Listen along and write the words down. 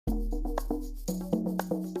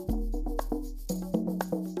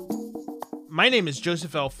My name is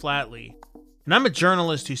Joseph L. Flatley, and I'm a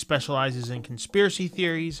journalist who specializes in conspiracy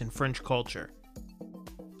theories and fringe culture.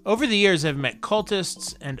 Over the years, I've met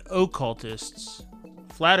cultists and occultists,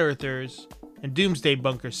 flat earthers, and doomsday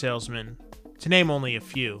bunker salesmen, to name only a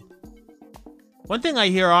few. One thing I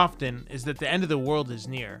hear often is that the end of the world is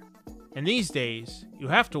near, and these days, you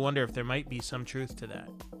have to wonder if there might be some truth to that.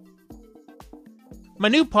 My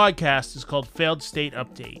new podcast is called Failed State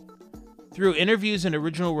Update. Through interviews and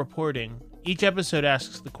original reporting, each episode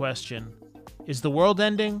asks the question, is the world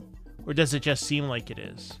ending, or does it just seem like it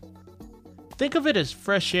is? Think of it as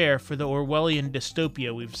fresh air for the Orwellian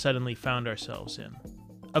dystopia we've suddenly found ourselves in.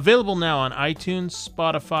 Available now on iTunes,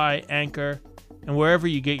 Spotify, Anchor, and wherever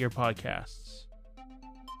you get your podcasts.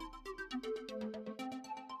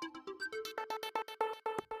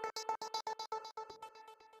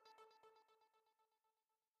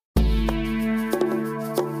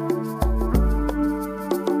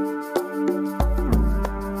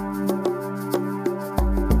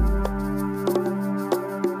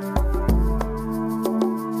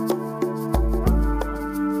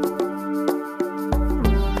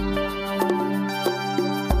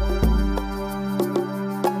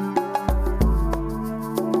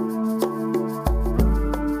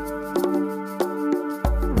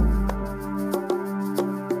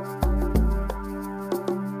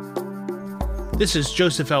 This is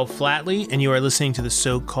Joseph L. Flatley, and you are listening to the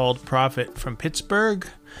So-Called Prophet from Pittsburgh.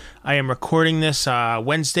 I am recording this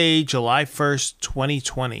Wednesday, July 1st,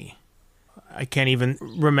 2020. I can't even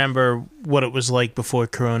remember what it was like before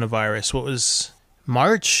coronavirus. What was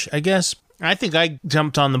March, I guess? I think I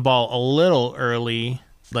jumped on the ball a little early.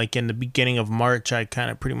 Like in the beginning of March, I kind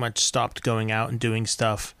of pretty much stopped going out and doing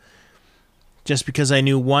stuff. Just because I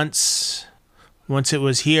knew once it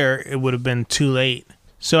was here, it would have been too late.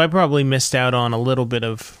 So I probably missed out on a little bit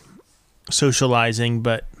of socializing,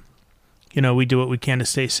 but, we do what we can to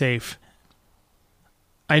stay safe.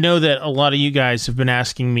 I know that a lot of you guys have been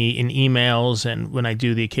asking me in emails and when I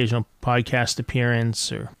do the occasional podcast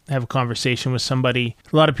appearance or have a conversation with somebody,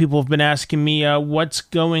 a lot of people have been asking me what's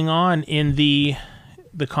going on in the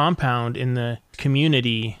compound, in the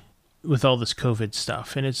community with all this COVID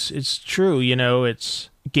stuff. And it's true, it's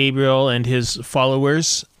Gabriel and his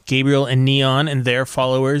followers. Gabriel and Neon and their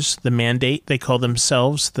followers, the Mandate, they call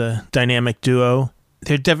themselves, the dynamic duo.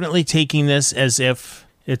 They're definitely taking this as if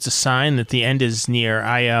it's a sign that the end is near.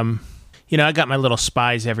 I got my little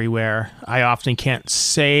spies everywhere. I often can't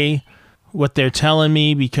say what they're telling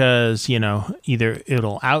me because, either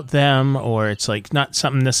it'll out them or it's like not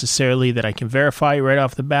something necessarily that I can verify right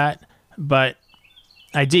off the bat. But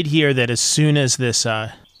I did hear that as soon as this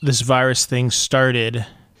virus thing started,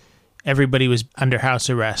 everybody was under house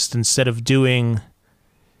arrest. Instead of doing,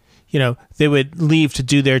 they would leave to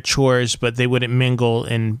do their chores, but they wouldn't mingle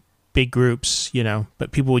in big groups,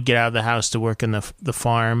 but people would get out of the house to work in the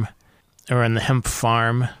farm or on the hemp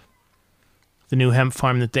farm, the new hemp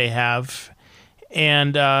farm that they have.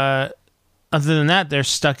 And other than that, they're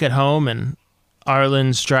stuck at home, and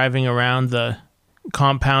Arlen's driving around the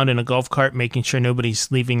compound in a golf cart, making sure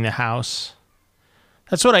nobody's leaving the house.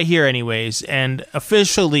 That's what I hear anyways, and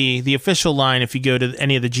officially, the official line, if you go to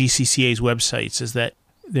any of the GCCA's websites, is that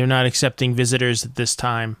they're not accepting visitors at this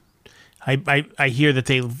time. I hear that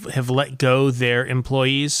they have let go their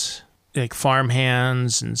employees, like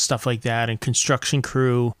farmhands and stuff like that, and construction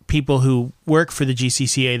crew, people who work for the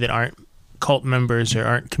GCCA that aren't cult members or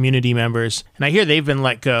aren't community members, and I hear they've been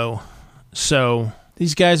let go. So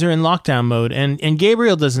these guys are in lockdown mode, and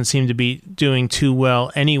Gabriel doesn't seem to be doing too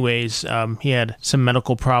well anyways. He had some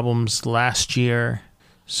medical problems last year,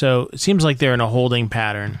 so it seems like they're in a holding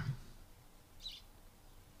pattern.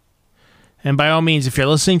 And by all means, if you're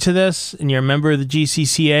listening to this and you're a member of the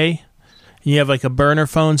GCCA, and you have like a burner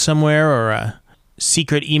phone somewhere or a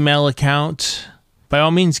secret email account, by all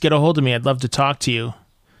means, get a hold of me. I'd love to talk to you.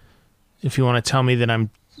 If you want to tell me that I'm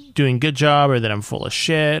doing a good job or that I'm full of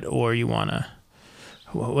shit, or you want to...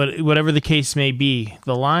 whatever the case may be,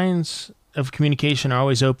 the lines of communication are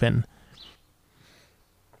always open.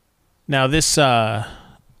 Now this, I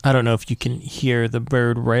don't know if you can hear the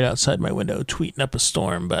bird right outside my window tweeting up a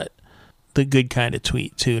storm, but the good kind of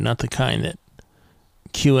tweet too, not the kind that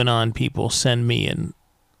QAnon people send me in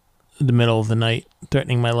the middle of the night,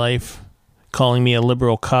 threatening my life, calling me a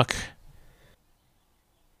liberal cuck.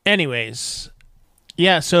 Anyways,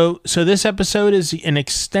 yeah, so this episode is an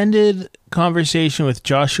extended conversation with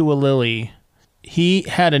Joshua Lilly. He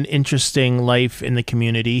had an interesting life in the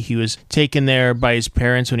community. He was taken there by his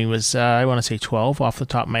parents when he was, I want to say 12, off the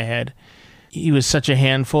top of my head. He was such a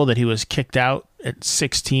handful that he was kicked out at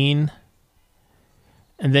 16.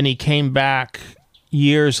 And then he came back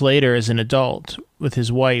years later as an adult with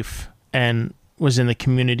his wife and was in the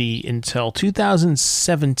community until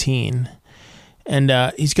 2017. And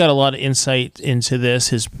he's got a lot of insight into this.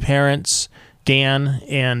 His parents, Dan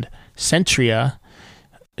and Centria,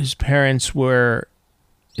 his parents were,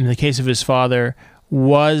 in the case of his father,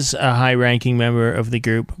 was a high-ranking member of the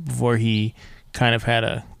group before he kind of had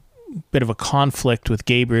a bit of a conflict with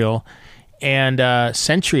Gabriel. And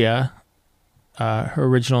Centria, her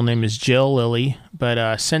original name is Jill Lilly, but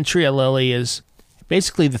Centria Lilly is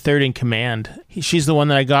basically the third in command. She's the one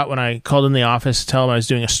that I got when I called in the office to tell them I was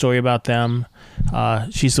doing a story about them.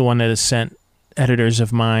 She's the one that has sent editors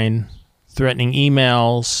of mine threatening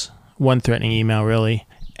emails, one threatening email, really.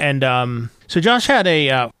 And so Josh had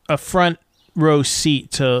a front row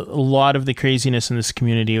seat to a lot of the craziness in this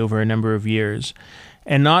community over a number of years.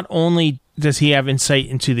 And not only does he have insight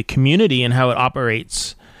into the community and how it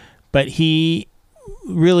operates, but he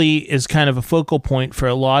really is kind of a focal point for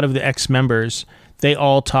a lot of the ex-members. They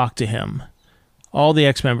all talk to him. All the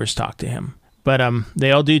ex-members talk to him. But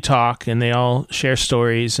they all do talk, and they all share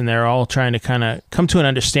stories, and they're all trying to kind of come to an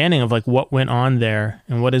understanding of like what went on there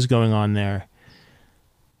and what is going on there.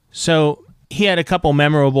 So he had a couple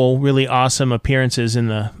memorable, really awesome appearances in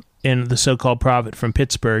the so-called Prophet from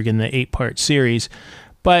Pittsburgh in the 8-part series.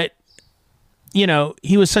 But, you know,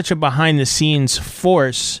 he was such a behind-the-scenes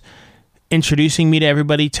force, introducing me to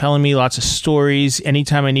everybody, telling me lots of stories.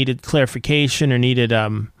 Anytime I needed clarification or needed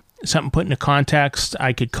something put into context,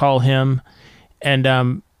 I could call him. And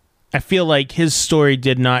I feel like his story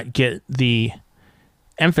did not get the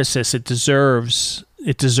emphasis it deserved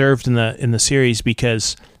in the series,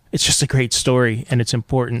 because it's just a great story and it's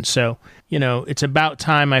important. So, you know, it's about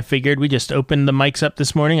time. I figured we just opened the mics up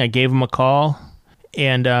this morning. I gave him a call,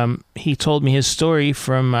 and he told me his story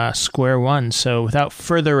from square one. So without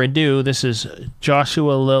further ado, this is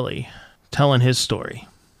Joshua Lilly telling his story.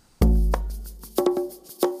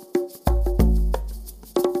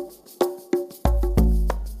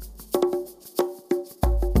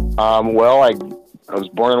 Well, I was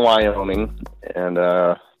born in Wyoming, and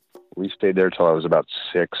we stayed there till I was about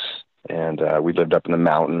 6, and we lived up in the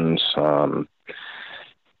mountains. You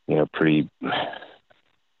know, pretty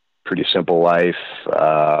simple life.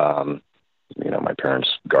 You know, my parents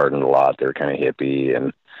gardened a lot. They were kind of hippie,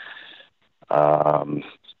 and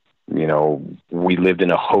you know, we lived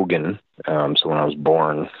in a hogan. So when I was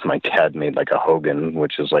born, my dad made like a hogan,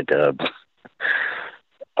 which is like a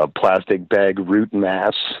plastic bag root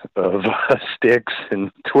mass of sticks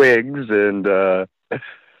and twigs, and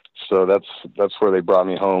so that's where they brought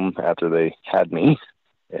me home after they had me.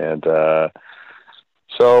 And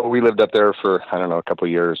so we lived up there for, I don't know, a couple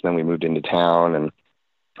of years, and then we moved into town. And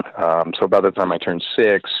so about the time I turned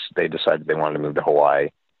 6, they decided they wanted to move to Hawaii.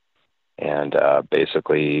 And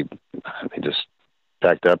basically they just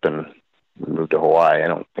packed up and moved to Hawaii. I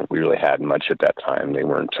don't think we really had much at that time. They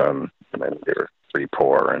weren't, they were pretty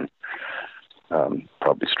poor and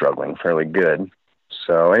probably struggling fairly good.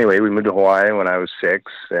 So anyway, we moved to Hawaii when I was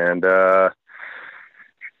 6, and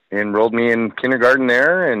enrolled me in kindergarten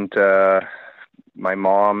there. And my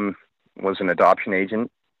mom was an adoption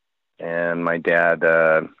agent, and my dad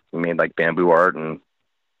made like bamboo art and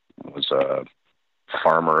was a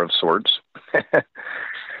farmer of sorts.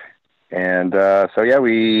 And so yeah,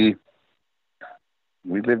 we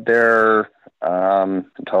lived there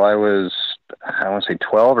until I was, I want to say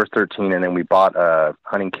 12 or 13, and then we bought a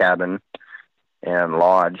hunting cabin and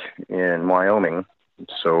lodge in Wyoming.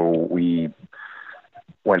 So we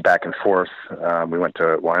went back and forth. We went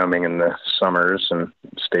to Wyoming in the summers and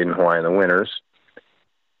stayed in Hawaii in the winters.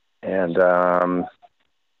 And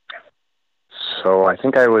so I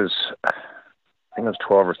think I was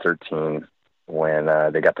 12 or 13 when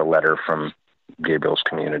they got the letter from Gabriel's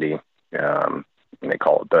community. And they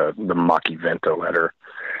call it the Maki-Vento letter,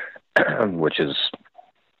 which is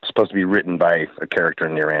supposed to be written by a character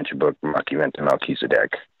in the Urantia book, Maki-Vento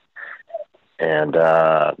Melchizedek. And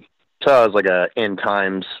so it was like a end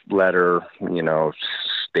times letter, you know,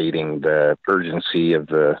 stating the urgency of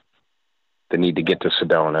the need to get to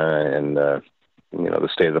Sedona, and you know, the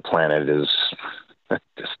state of the planet is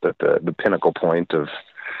just at the pinnacle point of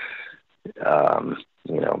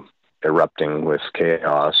you know, erupting with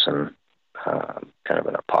chaos, and kind of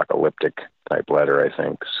an apocalyptic type letter, I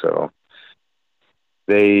think. So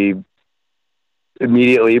they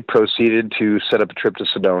immediately proceeded to set up a trip to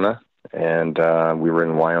Sedona, and we were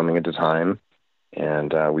in Wyoming at the time,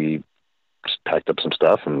 and we just packed up some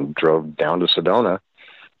stuff and drove down to Sedona,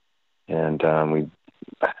 and I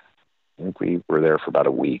think we were there for about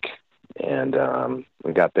a week, and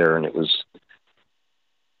we got there, and it was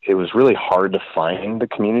it was really hard to find the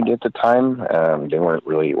community at the time. They weren't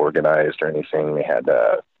really organized or anything. They had,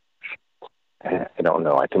 I don't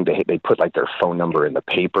know, I think they put like their phone number in the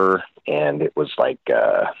paper, and it was like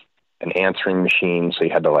an answering machine. So you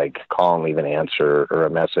had to like call and leave an answer or a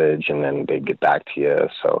message, and then they'd get back to you.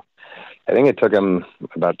 So I think it took them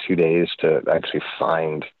about 2 days to actually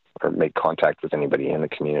find or make contact with anybody in the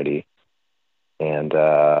community. And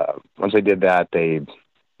once they did that, they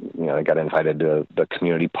got invited to the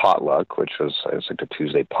community potluck, which was like a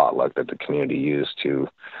Tuesday potluck that the community used to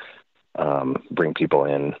bring people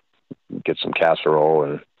in, get some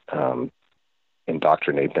casserole, and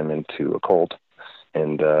indoctrinate them into a cult.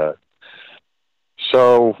 And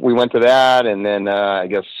so we went to that, and then I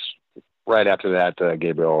guess right after that,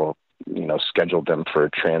 Gabriel, scheduled them for a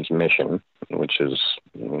transmission, which is,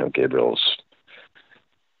 Gabriel's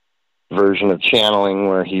version of channeling,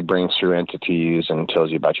 where he brings through entities and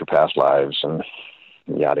tells you about your past lives and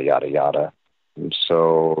yada, yada, yada. And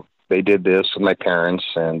so they did this with my parents,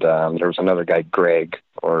 and there was another guy, Greg,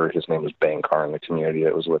 or his name was Bankar, in the community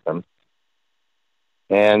that was with them.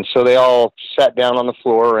 And so they all sat down on the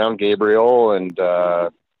floor around Gabriel, and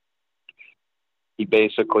he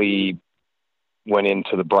basically went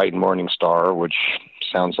into the bright morning star, which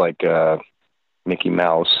sounds like Mickey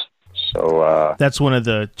Mouse. So that's one of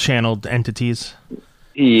the channeled entities.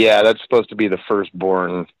 Yeah, that's supposed to be the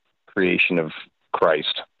firstborn creation of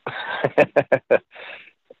Christ.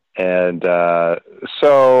 And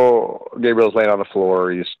so Gabriel's laying on the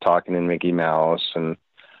floor. He's talking in Mickey Mouse, and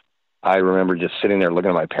I remember just sitting there looking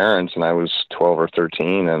at my parents, and I was 12 or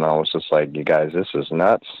 13, and I was just like, "You guys, this is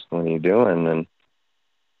nuts. What are you doing?" And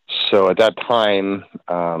so at that time,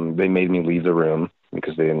 they made me leave the room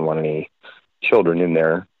because they didn't want any children in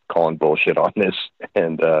there calling bullshit on this.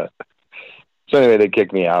 And so anyway, they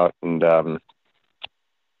kicked me out. And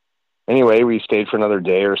anyway, we stayed for another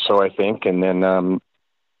day or so, I think, and then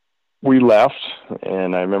we left.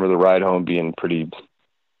 And I remember the ride home being pretty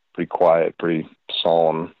quiet, pretty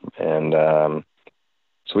solemn. And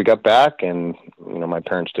so we got back, and my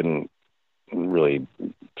parents didn't really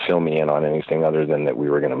fill me in on anything other than that we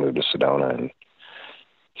were going to move to Sedona and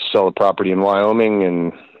sell the property in Wyoming,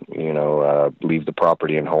 and leave the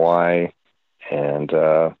property in Hawaii, and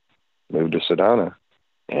move to Sedona.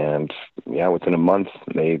 And yeah, within a month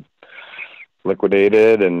they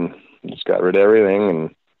liquidated and just got rid of everything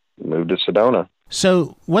and moved to Sedona.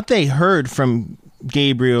 So what they heard from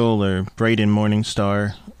Gabriel or Bright and Morning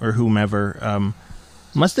Star or whomever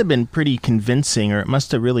must have been pretty convincing, or it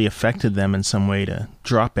must have really affected them in some way to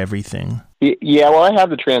drop everything. Yeah, well, I have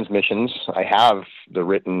the transmissions. I have the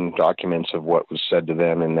written documents of what was said to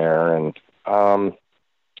them in there. And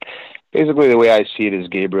basically the way I see it is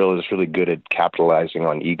Gabriel is really good at capitalizing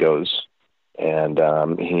on egos. And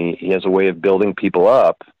he has a way of building people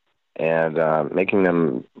up and making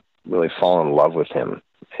them really fall in love with him.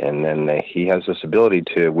 And then he has this ability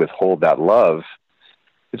to withhold that love.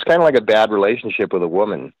 It's kind of like a bad relationship with a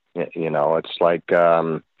woman. It's like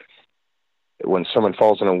when someone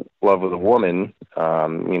falls in love with a woman,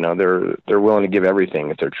 they're willing to give everything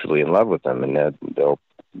if they're truly in love with them, and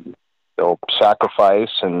they'll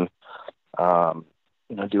sacrifice and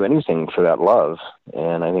do anything for that love.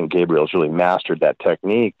 And I think Gabriel's really mastered that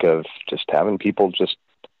technique of just having people just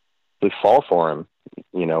really fall for him,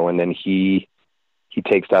 and then he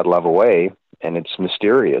takes that love away, and it's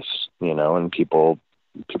mysterious, and people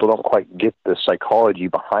don't quite get the psychology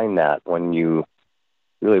behind that. When you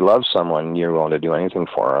really love someone, you're willing to do anything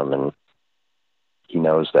for them, and he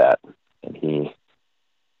knows that, and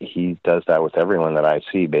he does that with everyone that I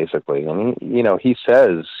see, basically. And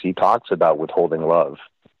he talks about withholding love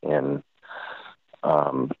in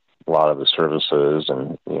a lot of the services,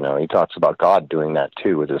 and he talks about God doing that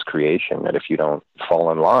too with his creation, that if you don't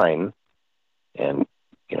fall in line and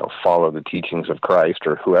follow the teachings of Christ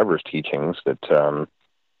or whoever's teachings, that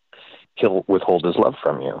he'll withhold his love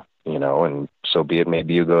from you, and so be it.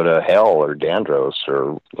 Maybe you go to hell or Dandros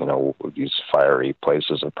or, these fiery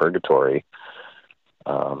places of purgatory.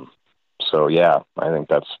 So yeah, I think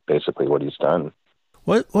that's basically what he's done.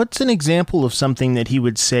 What's an example of something that he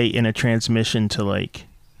would say in a transmission to like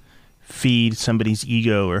feed somebody's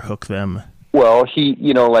ego or hook them? Well, he,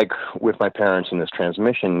 like with my parents in this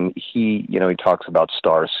transmission, he talks about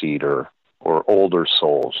starseed or older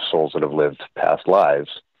souls that have lived past lives.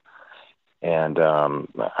 And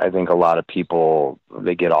I think a lot of people,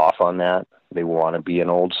 they get off on that. They want to be an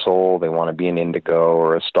old soul. They want to be an indigo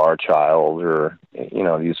or a star child, or,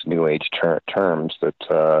 these new age terms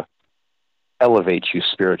that elevate you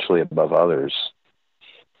spiritually above others.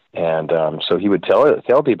 And so he would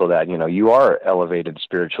tell people that, you are elevated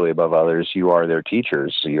spiritually above others. You are their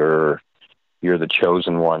teachers. You're the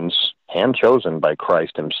chosen ones, hand chosen by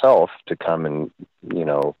Christ himself to come and,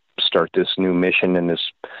 start this new mission and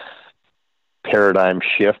this paradigm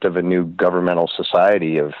shift of a new governmental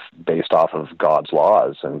society based off of God's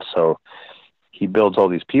laws. And so he builds all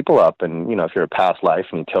these people up, and, if you're a past life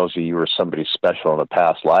and he tells you were somebody special in a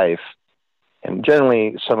past life, and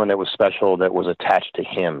generally someone that was special that was attached to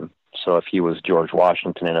him. So if he was George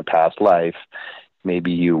Washington in a past life,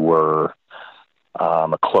 maybe you were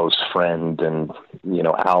a close friend and,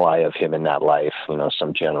 ally of him in that life,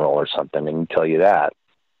 some general or something, and he'd tell you that.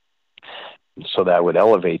 So that would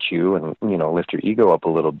elevate you and, lift your ego up a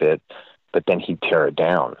little bit, but then he'd tear it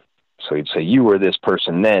down. So he'd say, you were this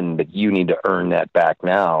person then, but you need to earn that back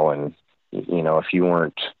now. And, if you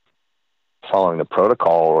weren't following the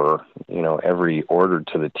protocol or, every order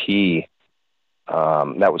to the T,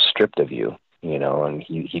 that was stripped of you, and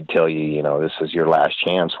he'd tell you, this is your last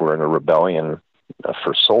chance. We're in a rebellion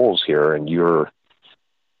for souls here, and you're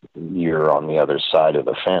on the other side of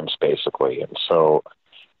the fence, basically. And so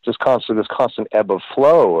this constant ebb of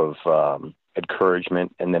flow of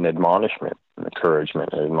encouragement and then admonishment, and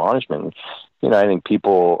encouragement and admonishment. I think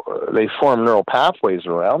people, they form neural pathways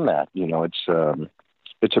around that.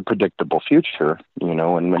 It's a predictable future,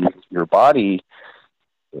 and when your body,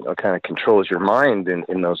 kind of controls your mind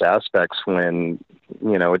in those aspects when,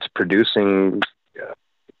 it's producing,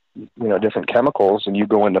 different chemicals, and you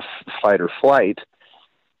go into fight or flight.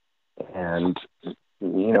 And,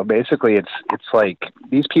 basically it's like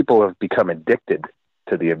these people have become addicted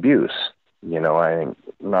to the abuse. I think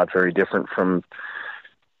not very different from,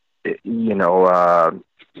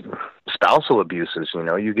 spousal abuses.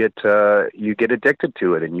 You get addicted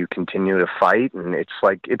to it, and you continue to fight, and it's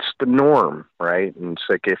like it's the norm, right? And it's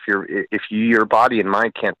like if your body and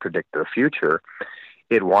mind can't predict the future,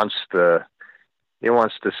 it wants the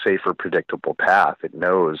safer, predictable path. It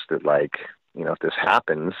knows that, like, if this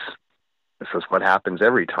happens, this is what happens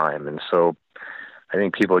every time. And so I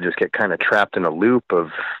think people just get kind of trapped in a loop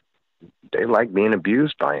of, they like being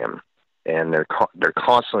abused by him, and they're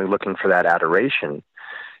constantly looking for that adoration.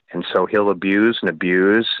 And so he'll abuse,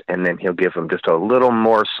 and then he'll give them just a little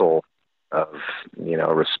morsel of,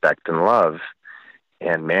 respect and love.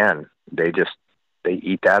 And man, they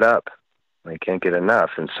eat that up. They can't get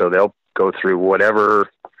enough. And so they'll go through whatever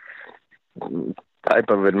type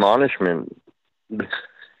of admonishment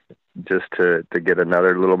just to get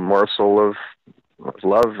another little morsel of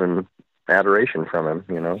love and adoration from him,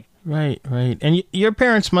 Right. And your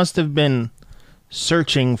parents must have been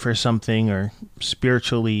searching for something or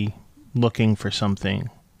spiritually looking for something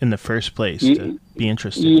in the first place to be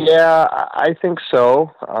interested. Yeah, I think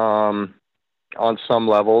so. On some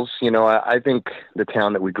levels, I think the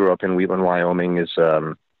town that we grew up in, Wheatland, Wyoming, is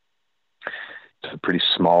it's a pretty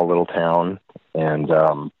small little town, and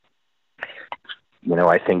I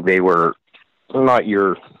think they were not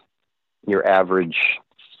your average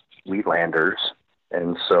Wheatlanders,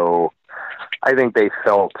 and so I think they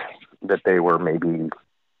felt that they were maybe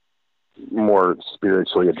more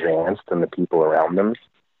spiritually advanced than the people around them.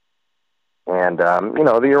 And the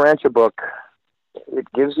Urantia book, it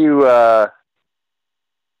gives you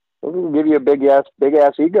it can give you a big ass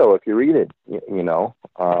ego if you read it.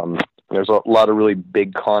 There's a lot of really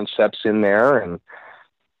big concepts in there, and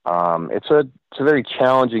it's a very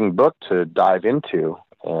challenging book to dive into.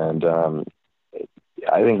 And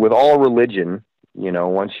I think with all religion,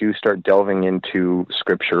 once you start delving into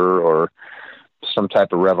scripture or some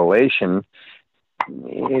type of revelation,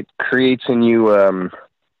 it creates in you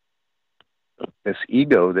this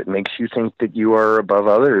ego that makes you think that you are above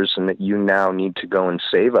others and that you now need to go and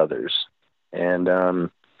save others. And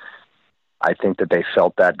I think that they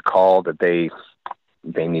felt that call, that they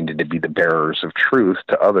needed to be the bearers of truth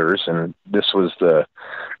to others, and this was the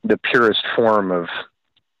purest form of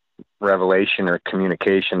revelation or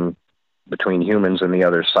communication between humans and the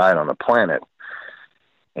other side on the planet.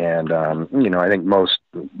 And I think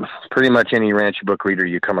pretty much any Urantia book reader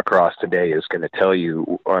you come across today is going to tell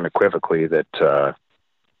you unequivocally that the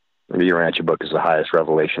Urantia book is the highest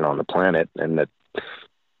revelation on the planet, and that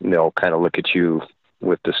they'll kind of look at you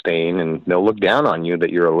with disdain, and they'll look down on you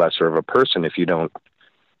that you're a lesser of a person if you don't,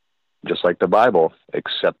 just like the Bible,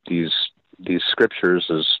 accept these scriptures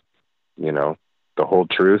as, the whole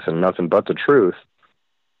truth and nothing but the truth.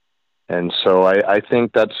 And so I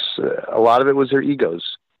think that's a lot of it was their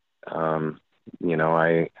egos.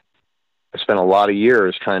 I spent a lot of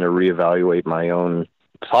years trying to reevaluate my own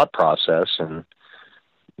thought process and,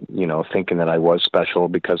 thinking that I was special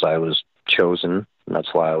because I was chosen, and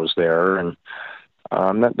that's why I was there. And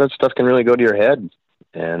that stuff can really go to your head.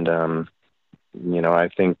 And, I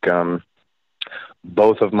think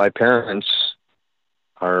both of my parents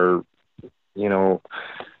are, they're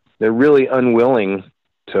really unwilling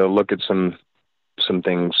to look at some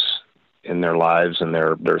things in their lives and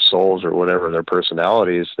their souls or whatever, their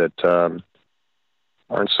personalities that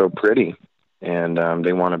aren't so pretty. And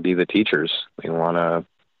they want to be the teachers. They want to,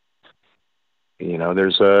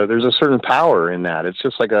 there's a certain power in that. It's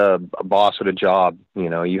just like a boss at a job.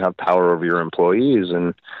 You have power over your employees,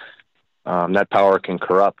 and that power can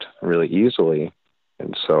corrupt really easily.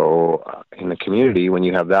 And so in the community, when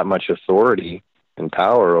you have that much authority and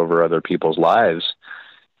power over other people's lives,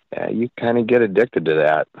 you kind of get addicted to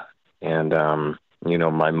that. And,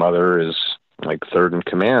 my mother is like third in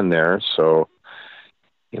command there. So,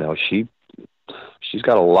 she's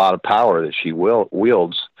got a lot of power that she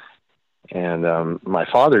wields. And my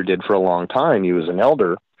father did for a long time. He was an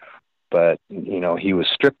elder, but, he was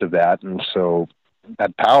stripped of that. And so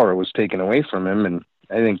that power was taken away from him. And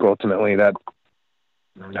I think ultimately that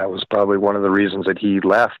was probably one of the reasons that he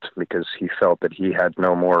left, because he felt that he had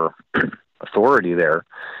no more authority there.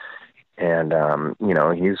 And,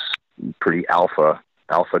 he's pretty alpha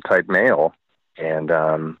type male. And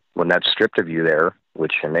when that's stripped of you there,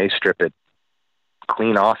 and they strip it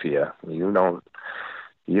clean off you, you don't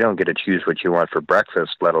get to choose what you want for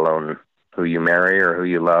breakfast, let alone who you marry or who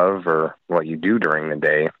you love or what you do during the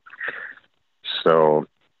day. So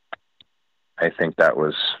I think that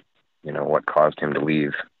was, what caused him to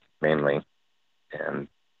leave mainly. And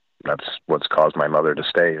that's what's caused my mother to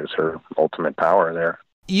stay, is her ultimate power there.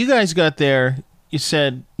 You guys got there, you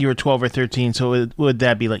said you were 12 or 13, so would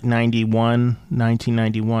that be like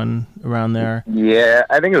 1991, around there? Yeah,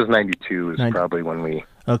 I think it was 92 probably when we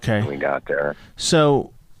got there.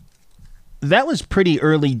 So that was pretty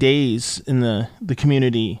early days in the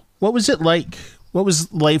community. What was it like? What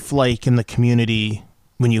was life like in the community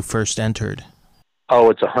when you first entered? Oh,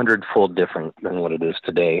 it's 100-fold different than what it is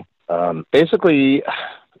today. Basically,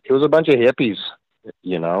 it was a bunch of hippies,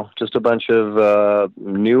 just a bunch of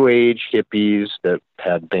new age hippies that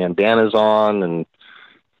had bandanas on and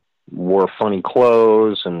wore funny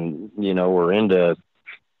clothes and, were into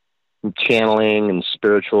channeling and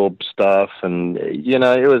spiritual stuff. And,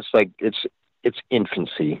 it was like, it's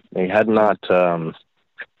infancy. They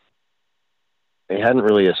hadn't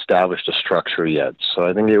really established a structure yet. So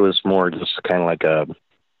I think it was more just kind of like a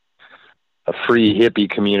free hippie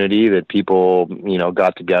community that people,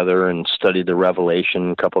 got together and studied the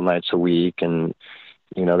Revelation a couple nights a week. And,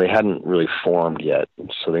 they hadn't really formed yet.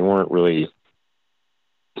 So they weren't really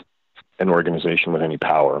an organization with any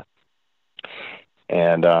power.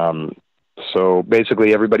 And so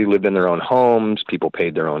basically everybody lived in their own homes. People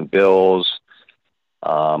paid their own bills.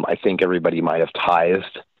 I think everybody might have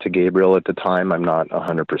tithed to Gabriel at the time. I'm not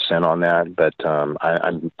 100% on that, but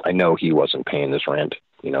I know he wasn't paying his rent.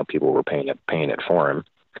 People were paying it for him.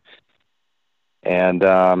 And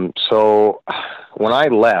so when I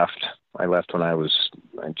left when I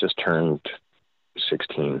just turned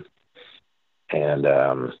 16. And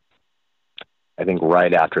I think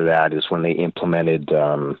right after that is when they implemented,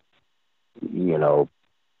 all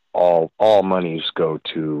monies go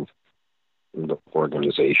to the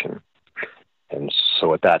organization. And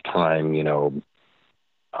so at that time,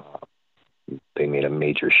 they made a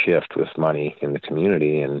major shift with money in the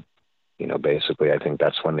community. And, basically I think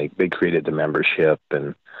that's when they created the membership,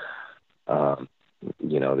 and,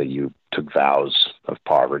 that you took vows of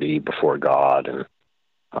poverty before God, and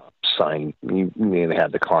signed, they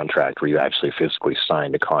had the contract where you actually physically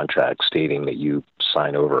signed a contract stating that you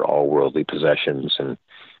sign over all worldly possessions and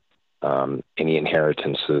any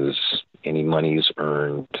inheritances, any monies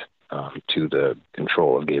earned to the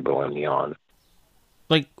control of Gabriel and Leon.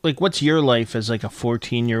 Like what's your life as like a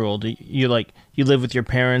 14-year-old? You live with your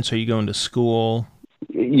parents, or you going to school?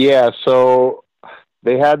 Yeah, so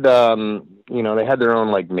they had they had their own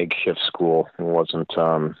like makeshift school. It wasn't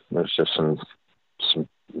there's just some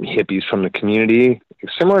hippies from the community,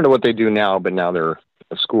 similar to what they do now, but now they're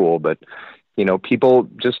a school. But people,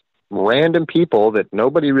 just random people that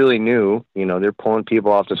nobody really knew, they're pulling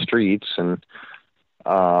people off the streets and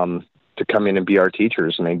to come in and be our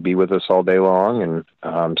teachers, and they'd be with us all day long.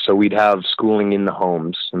 And so we'd have schooling in the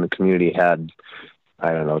homes, and the community had,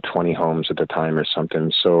 20 homes at the time or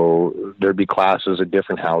something. So there'd be classes at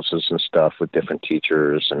different houses and stuff with different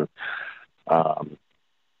teachers. And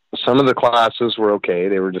some of the classes were okay.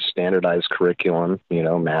 They were just standardized curriculum,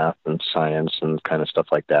 math and science and kind of stuff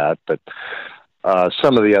like that. But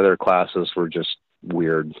some of the other classes were just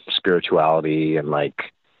weird spirituality and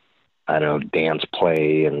dance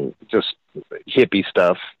play and just hippie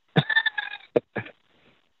stuff.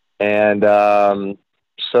 And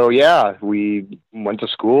so, yeah, we went to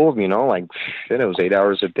school, like, it was 8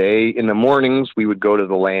 hours a day. In the mornings, we would go to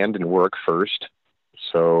the land and work first.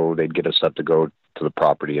 So they'd get us up to go to the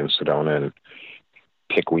property in Sedona and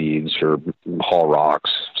pick weeds or haul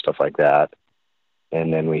rocks, stuff like that.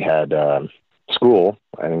 And then we had school.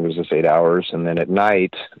 I think it was just 8 hours. And then at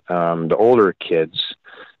night, the older kids,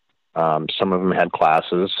 some of them had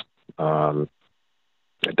classes.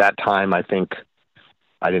 At that time, I think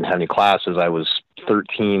I didn't have any classes. I was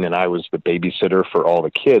 13, and I was the babysitter for all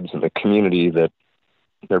the kids in the community that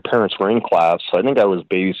their parents were in class. So I think I was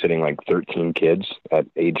babysitting like 13 kids at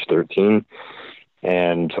age 13,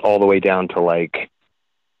 and all the way down to like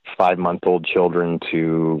 5-month-old children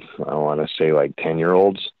to, I want to say, like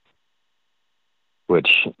 10-year-olds,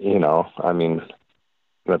 which, I mean,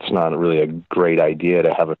 that's not really a great idea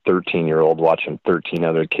to have a 13-year-old watching 13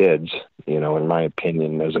 other kids, in my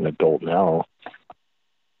opinion, as an adult now.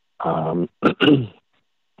 And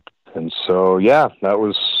so, yeah, that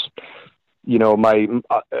was, my,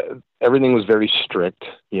 everything was very strict.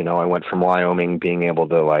 I went from Wyoming being able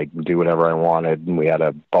to like do whatever I wanted. And we had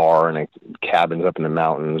a bar and cabins up in the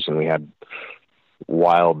mountains, and we had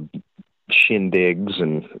wild shindigs,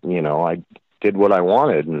 and, I did what I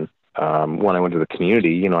wanted. And, when I went to the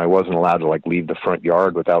community, I wasn't allowed to like leave the front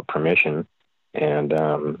yard without permission. And,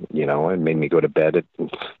 it made me go to bed at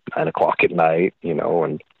 9:00 at night,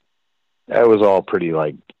 and that was all pretty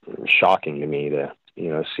like shocking to me to,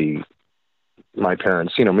 see my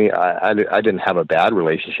parents, I didn't have a bad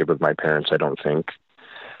relationship with my parents, I don't think.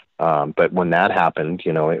 But when that happened,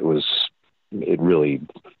 it really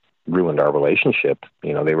ruined our relationship.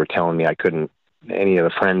 They were telling me I couldn't, any of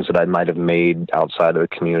the friends that I might have made outside of the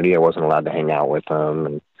community, I wasn't allowed to hang out with them.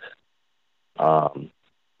 And,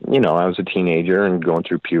 I was a teenager and going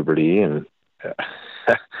through puberty, and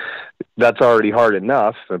that's already hard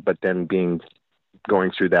enough, but then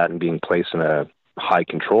going through that and being placed in a high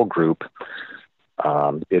control group,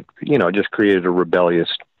 it, just created a rebellious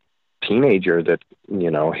teenager that,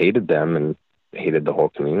 hated them and hated the whole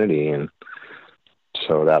community. And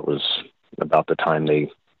so that was about the time it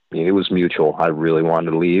was mutual. I really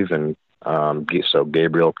wanted to leave. And, so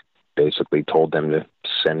Gabriel basically told them to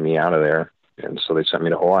send me out of there. And so they sent me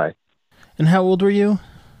to Hawaii. And how old were you?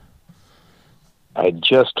 I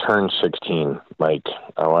just turned 16. Like,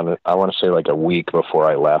 I want to say like a week before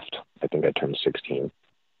I left. I think I turned 16.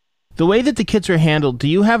 The way that the kids were handled, do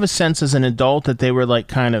you have a sense as an adult that they were like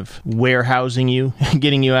kind of warehousing you,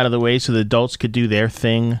 getting you out of the way so the adults could do their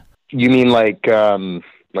thing? You mean like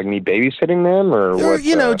me babysitting them, or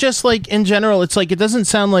what? Just like in general, it's like, it doesn't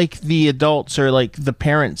sound like the adults or like the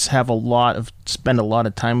parents spend a lot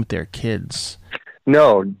of time with their kids.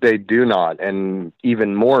 No, they do not. And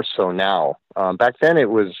even more so now. Back then it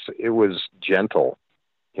was gentle,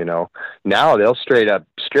 now they'll straight up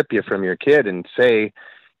strip you from your kid and say,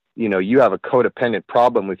 you have a codependent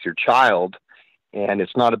problem with your child, and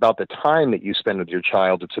it's not about the time that you spend with your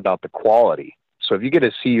child, it's about the quality. So if you get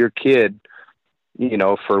to see your kid,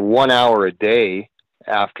 for 1 hour a day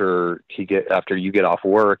after you get off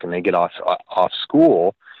work and they get off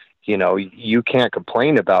school, you can't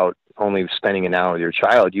complain about only spending an hour with your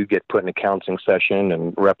child. You get put in a counseling session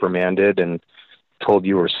and reprimanded and told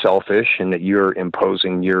you were selfish and that you're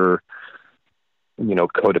imposing your,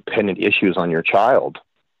 codependent issues on your child.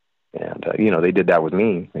 And, they did that with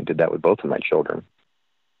me. They did that with both of my children.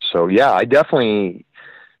 So, yeah, they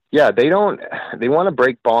want to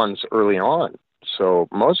break bonds early on. So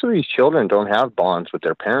most of these children don't have bonds with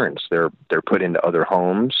their parents. They're put into other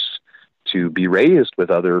homes to be raised with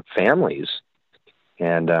other families.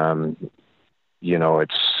 And,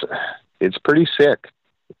 it's pretty sick,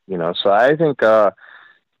 so I think,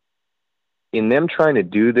 in them trying to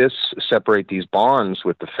do this, separate these bonds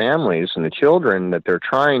with the families and the children, that they're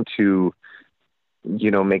trying to,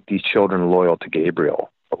 make these children loyal to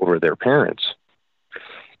Gabriel over their parents.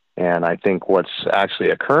 And I think what's actually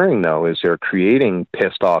occurring, though, is they're creating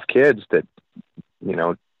pissed off kids that,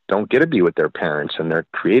 don't get to be with their parents, and they're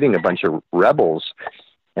creating a bunch of rebels.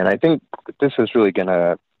 And I think this is really going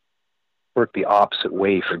to work the opposite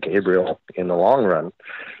way for Gabriel in the long run,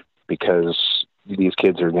 because these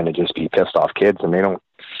kids are going to just be pissed off kids, and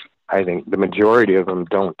I think the majority of them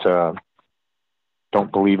don't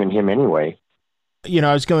believe in him anyway.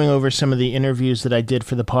 I was going over some of the interviews that I did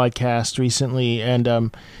for the podcast recently,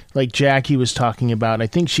 and like Jackie was talking about, I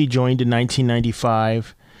think she joined in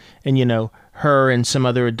 1995, and her and some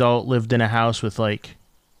other adult lived in a house with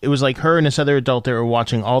it was like her and this other adult that were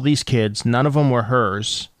watching all these kids. None of them were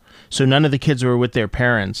hers, so none of the kids were with their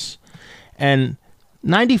parents. And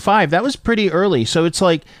 95, that was pretty early. So it's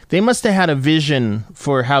like they must have had a vision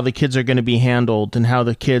for how the kids are going to be handled and how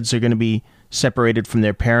the kids are going to be separated from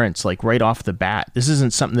their parents, like right off the bat. This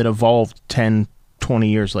isn't something that evolved 10, 20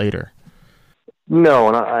 years later. No,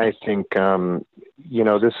 and I think,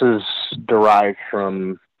 this is derived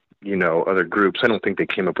from, other groups. I don't think they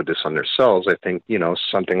came up with this on themselves. I think,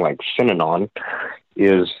 something like Synanon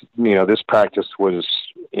is, this practice was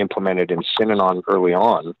implemented in Synanon early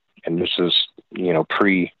on. And this is,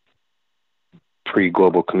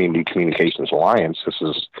 pre-Global Community Communications Alliance. This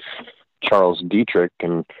is Charles Dietrich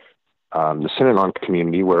and the Synanon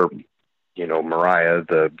community where, Mariah,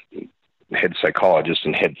 the head psychologist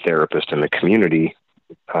and head therapist in the community,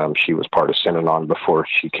 she was part of Synanon before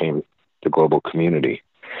she came to Global Community.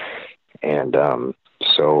 And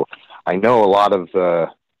so I know a lot of the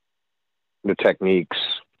techniques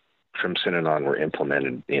from Synanon were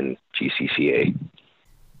implemented in GCCA.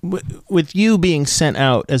 With you being sent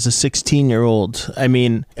out as a 16-year-old, I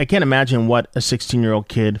mean, I can't imagine what a 16-year-old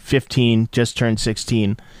kid, 15, just turned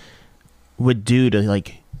 16, would do to,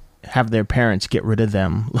 like, have their parents get rid of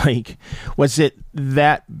them. Like, was it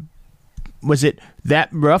that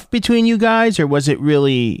rough between you guys, or was it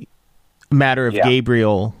really a matter of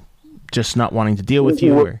Gabriel just not wanting to deal with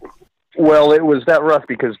you? Or? Well, it was that rough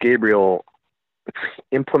because Gabriel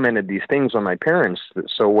implemented these things on my parents.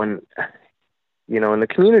 So when, in the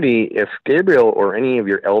community, if Gabriel or any of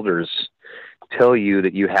your elders tell you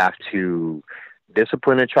that you have to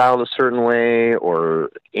discipline a child a certain way, or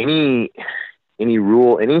any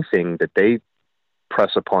rule, anything that they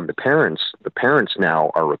press upon the parents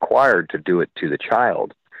now are required to do it to the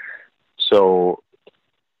child. So,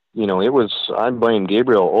 I blame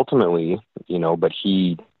Gabriel ultimately, but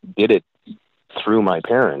he did it through my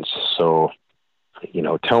parents. So,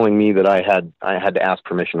 telling me that I had to ask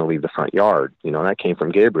permission to leave the front yard, that came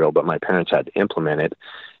from Gabriel, but my parents had to implement it.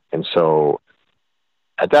 And so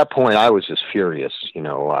at that point I was just furious.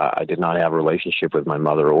 I did not have a relationship with my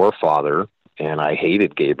mother or father, and I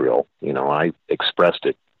hated Gabriel. I expressed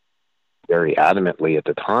it very adamantly at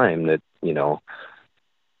the time that,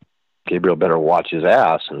 Gabriel better watch his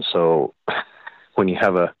ass. And so when you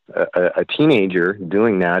have a teenager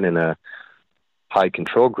doing that in a high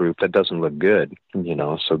control group, that doesn't look good,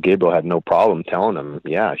 so Gabriel had no problem telling him,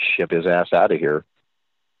 ship his ass out of here.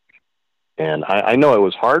 And I know it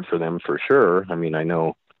was hard for them for sure. I mean, I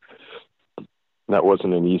know that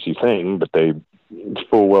wasn't an easy thing, but they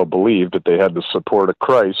full well believed that they had the support of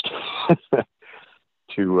Christ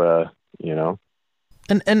to,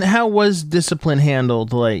 And how was discipline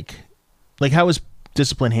handled? Like how was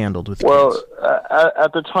discipline handled with kids? Well,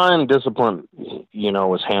 at the time, discipline,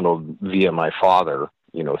 was handled via my father,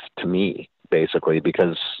 to me, basically,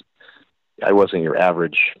 because I wasn't your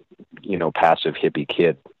average, passive hippie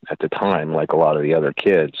kid at the time, like a lot of the other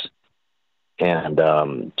kids. And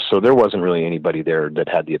so there wasn't really anybody there that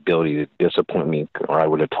had the ability to discipline me, or I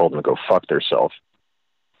would have told them to go fuck themselves.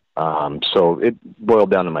 So it boiled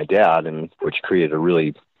down to my dad, which created a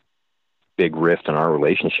really big rift in our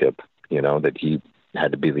relationship, that he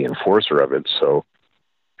had to be the enforcer of it. So,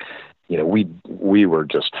 we were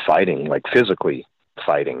just fighting, like physically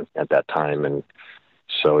fighting at that time. And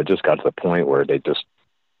so it just got to the point where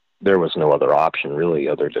there was no other option really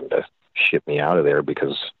other than to ship me out of there,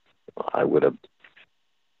 because I would have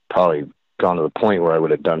probably gone to the point where I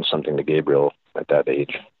would have done something to Gabriel at that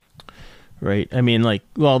age. Right. I mean,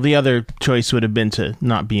 the other choice would have been to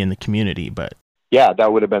not be in the community, but yeah,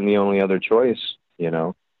 that would have been the only other choice,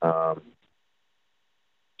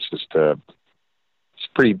 it's just it's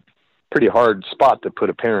pretty hard spot to put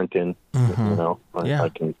a parent in, it's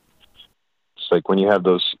like when you have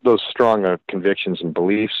those strong convictions and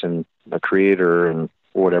beliefs in a creator and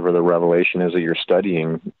whatever the revelation is that you're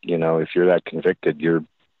studying, if you're that convicted, you're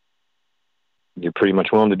pretty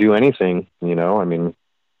much willing to do anything, I mean,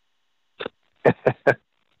 if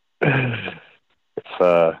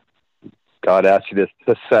God asks you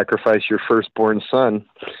to sacrifice your firstborn son,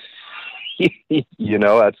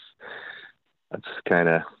 that's kind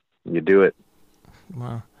of, you do it.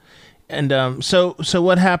 Wow. And so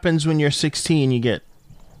what happens when you're 16? You get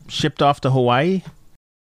shipped off to Hawaii?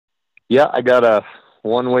 Yeah, I got a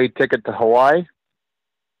one-way ticket to Hawaii,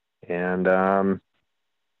 and got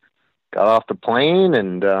off the plane,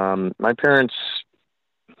 and my parents,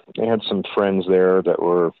 they had some friends there that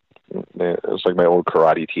were, it was like my old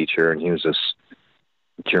karate teacher, and he was this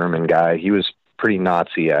German guy. He was pretty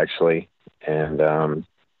Nazi, actually, and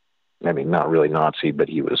I mean, not really Nazi, but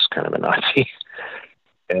he was kind of a Nazi.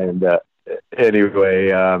 And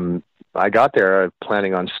anyway, I got there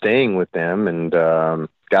planning on staying with them, and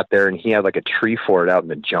got there, and he had like a tree fort out in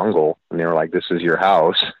the jungle, and they were like, "This is your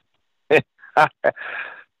house."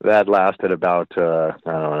 That lasted about, I don't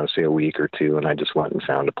know, say a week or two, and I just went and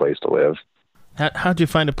found a place to live. How'd you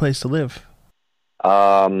find a place to live?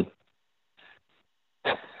 Well,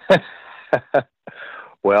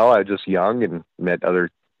 I was just young and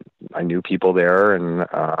I knew people there, and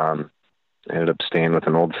ended up staying with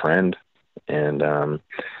an old friend, and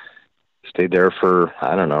stayed there for,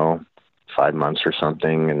 I don't know, 5 months or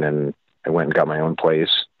something, and then I went and got my own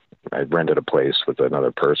place. I rented a place with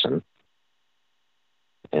another person.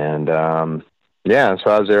 And, so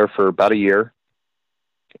I was there for about a year.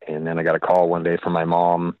 And then I got a call one day from my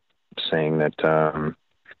mom saying that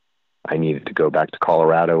I needed to go back to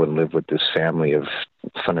Colorado and live with this family of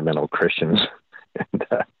fundamental Christians.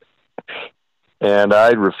 And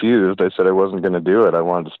I refused. I said I wasn't going to do it. I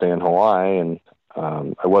wanted to stay in Hawaii, and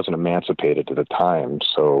I wasn't emancipated at the time.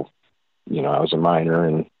 So, I was a minor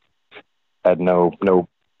and had no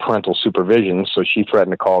parental supervision, so she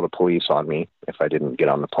threatened to call the police on me if I didn't get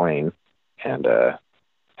on the plane and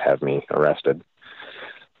have me arrested.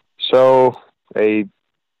 So they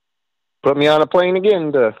put me on a plane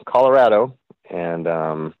again to Colorado, and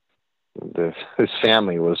this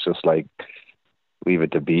family was just like, leave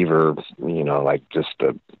it to Beaver, like just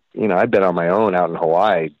I'd been on my own out in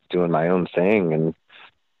Hawaii doing my own thing and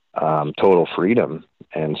total freedom.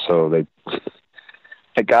 And so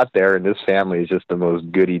I got there, and this family is just the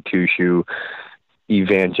most goody two-shoe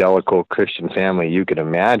evangelical Christian family you could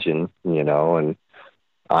imagine, and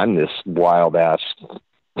I'm this wild ass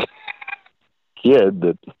kid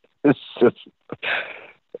that is just,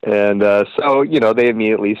 and so, they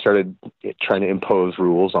immediately started trying to impose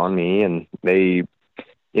rules on me, and they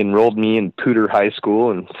enrolled me in Poudre High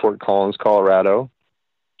School in Fort Collins, Colorado.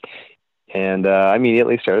 And I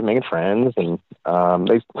immediately started making friends, and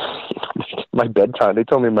my bedtime, they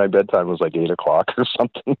told me my bedtime was like 8 o'clock or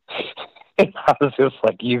something. And I was just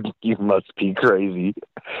like, you must be crazy.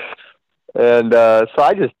 And so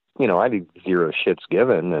I just, I did zero shits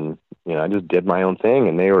given, and, I just did my own thing,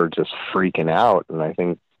 and they were just freaking out. And I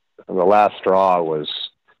think the last straw was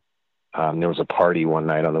there was a party one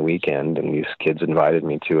night on the weekend, and these kids invited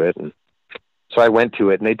me to it. And so I went to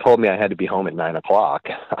it, and they told me I had to be home at 9 o'clock.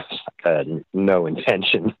 I had no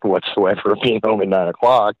intention whatsoever of being home at 9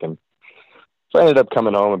 o'clock. And so I ended up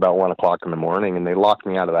coming home about 1 o'clock in the morning, and they locked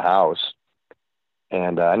me out of the house.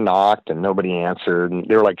 And I knocked, and nobody answered. And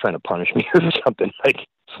they were like trying to punish me or something.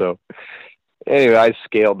 So anyway, I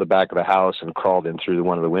scaled the back of the house and crawled in through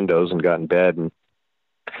one of the windows and got in bed. And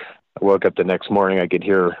I woke up the next morning. I could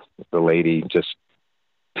hear the lady just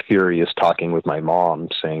furious talking with my mom,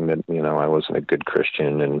 saying that, I wasn't a good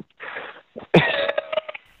Christian, and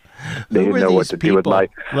they didn't know what to do with my,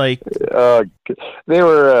 they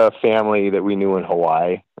were a family that we knew in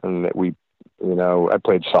Hawaii, and that we, I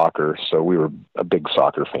played soccer, so we were a big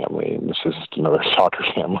soccer family, and this is another soccer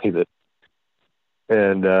family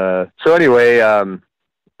so anyway,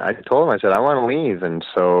 I told them, I said, I want to leave. And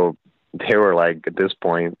so they were like, at this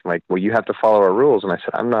point, like, well, you have to follow our rules. And I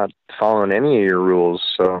said, I'm not following any of your rules.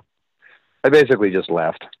 So I basically just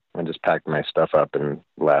left. I just packed my stuff up and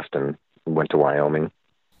left and went to Wyoming.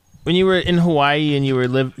 When you were in Hawaii and you were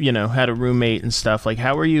had a roommate and stuff, like,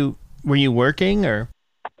 how were you working, or?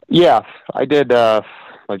 Yeah, I did,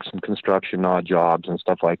 like some construction odd jobs and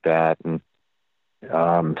stuff like that. And,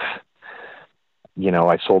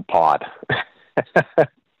 I sold pot,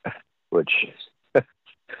 which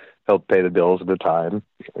helped pay the bills at the time.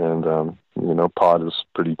 And, pot is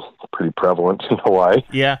pretty prevalent in Hawaii.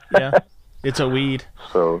 Yeah. It's a weed.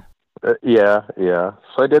 So, yeah. So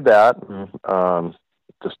I did that, and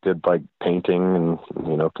just did like painting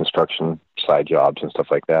and, construction side jobs and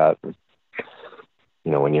stuff like that. And,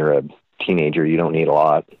 when you're a teenager, you don't need a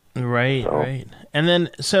lot. Right, so. Right. And then,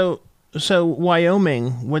 so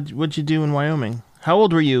Wyoming, what'd you do in Wyoming? How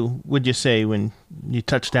old were you, would you say, when you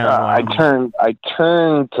touched down in Wyoming? I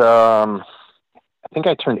think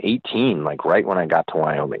I turned 18, like right when I got to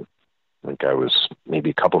Wyoming. Like I was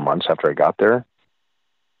maybe a couple months after I got there.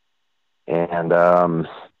 And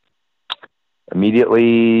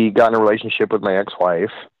immediately got in a relationship with my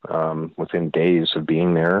ex-wife within days of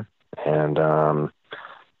being there. And,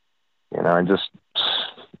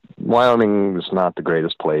 Wyoming is not the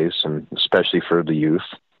greatest place, and especially for the youth.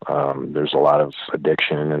 There's a lot of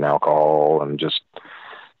addiction and alcohol and just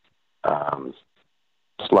a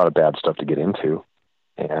lot of bad stuff to get into.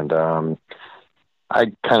 And I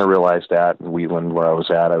kind of realized that in Wheatland, where I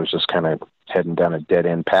was at, I was just kind of heading down a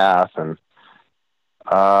dead-end path. And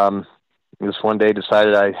just one day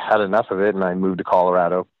decided I had enough of it, and I moved to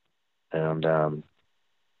Colorado and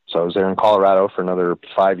So I was there in Colorado for another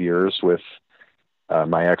 5 years with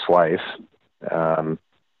my ex-wife.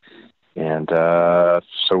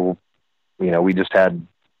 So, we just had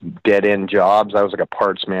dead-end jobs. I was like a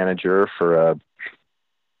parts manager for a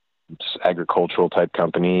agricultural type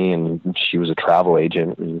company, and she was a travel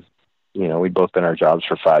agent. And, we'd both been our jobs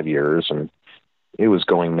for 5 years, and it was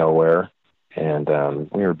going nowhere. And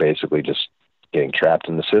we were basically just getting trapped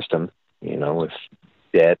in the system, with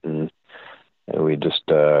debt. And we just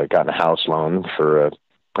gotten a house loan for a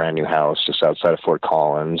brand new house just outside of Fort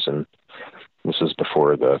Collins. And this is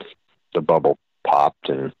before the bubble popped.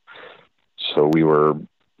 And so we were,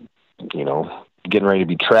 getting ready to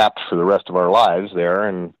be trapped for the rest of our lives there.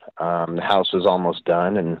 And the house was almost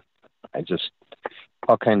done. And I just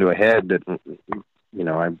all kind of ahead that,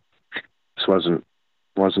 this wasn't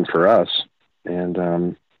for us.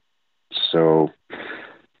 And so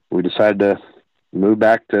we decided to move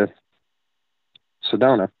back to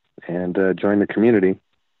Sedona and join the community.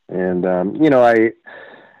 And,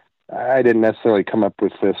 I didn't necessarily come up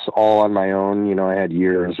with this all on my own. I had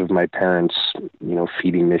years of my parents,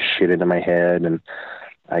 feeding this shit into my head. And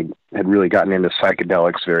I had really gotten into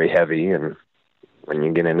psychedelics very heavy. And when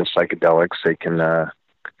you get into psychedelics, they can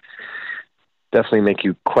definitely make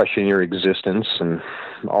you question your existence and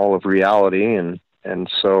all of reality. And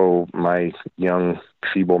so my young,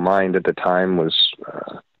 feeble mind at the time was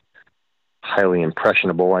highly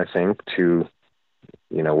impressionable, I think, to,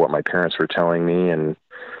 what my parents were telling me, and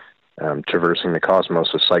traversing the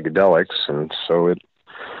cosmos with psychedelics. And so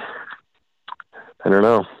I don't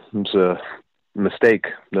know, it's a mistake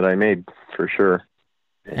that I made for sure.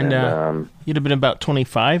 And you'd have been about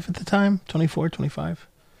 25 at the time, 24, 25?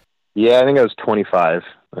 Yeah, I think I was 25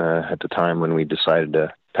 at the time when we decided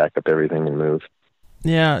to pack up everything and move.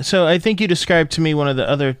 Yeah, so I think you described to me one of the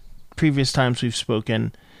other previous times we've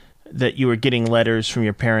spoken that you were getting letters from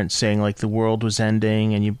your parents saying like the world was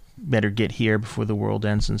ending and you better get here before the world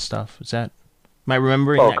ends and stuff. Am I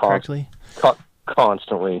remembering that correctly?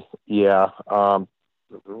 Constantly, yeah.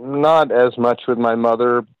 Not as much with my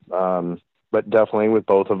mother, but definitely with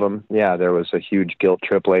both of them. Yeah, there was a huge guilt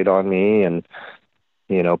trip laid on me, and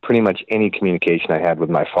pretty much any communication I had with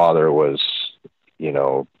my father was,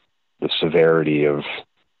 the severity of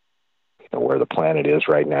where the planet is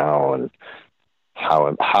right now, and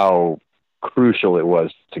how crucial it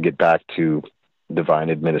was to get back to divine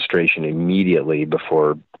administration immediately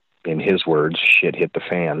before, in his words, shit hit the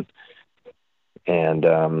fan. And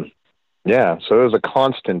so it was a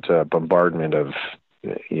constant bombardment of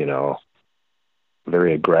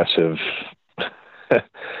very aggressive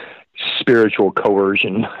spiritual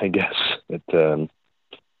coercion, I guess,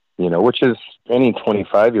 which is any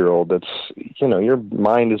 25-year-old that's, your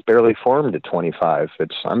mind is barely formed at 25.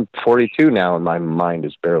 I'm 42 now and my mind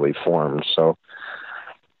is barely formed. So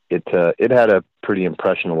it had a pretty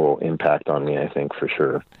impressionable impact on me, I think, for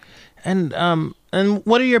sure. And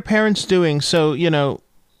what are your parents doing? So,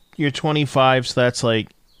 you're 25, so that's like...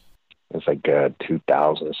 It's like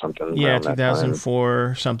 2000 something. Yeah, 2004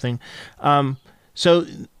 or something. So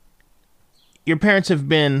your parents have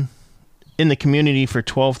been in the community for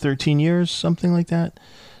 12, 13 years, something like that?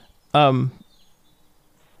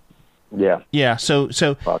 Yeah. Yeah, so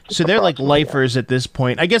they're like lifers at this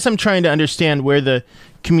point. I guess I'm trying to understand where the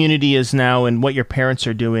community is now and what your parents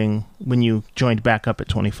are doing when you joined back up at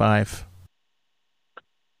 25.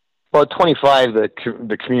 Well, at 25,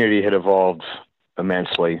 the community had evolved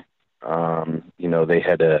immensely.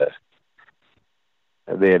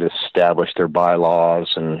 They had established their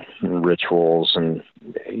bylaws and rituals, and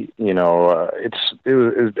it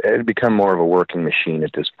had become more of a working machine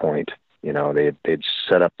at this point. They'd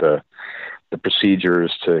set up the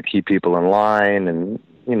procedures to keep people in line, and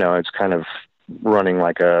it's kind of running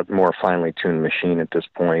like a more finely tuned machine at this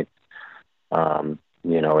point.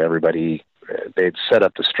 Everybody, they'd set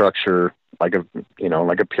up the structure like a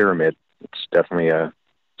pyramid. It's definitely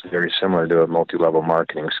it's very similar to a multi-level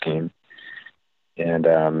marketing scheme,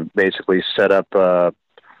 and basically set up an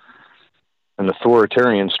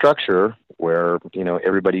authoritarian structure where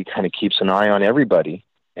everybody kind of keeps an eye on everybody.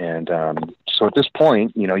 And so at this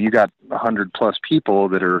point, you got 100+ people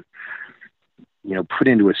that are put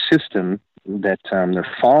into a system that they're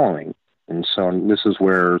following. And so this is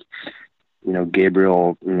where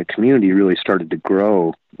Gabriel in the community really started to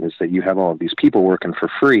grow, is that you have all of these people working for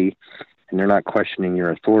free, and they're not questioning your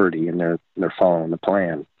authority, and they're following the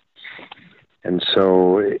plan. And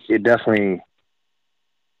so it definitely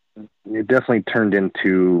turned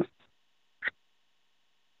into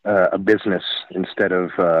a business instead of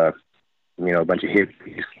a bunch of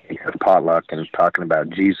hippies at a potluck and talking about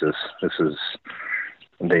Jesus. This is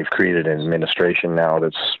they've created an administration now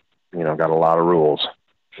that's, got a lot of rules.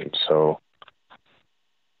 And so,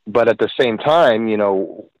 but at the same time,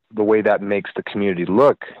 the way that makes the community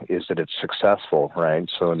look is that it's successful, right?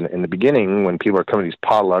 So in the beginning, when people are coming to these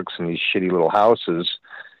potlucks and these shitty little houses,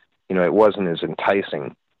 it wasn't as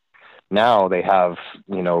enticing. Now they have,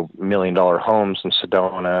 $1 million homes in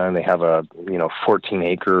Sedona, and they have a,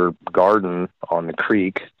 14-acre garden on the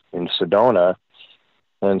creek in Sedona.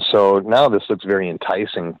 And so now this looks very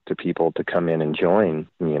enticing to people to come in and join,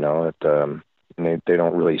 they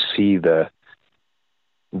don't really see the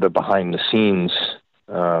behind the scenes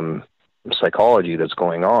psychology that's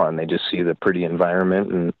going on. They just see the pretty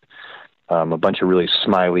environment and a bunch of really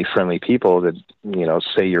smiley, friendly people that,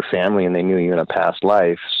 say you're family and they knew you in a past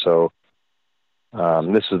life. So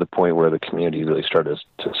this is the point where the community really started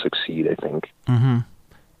to succeed, I think. Mm-hmm.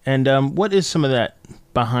 And what is some of that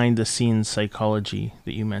behind-the-scenes psychology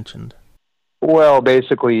that you mentioned? Well,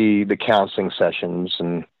 basically the counseling sessions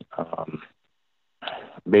and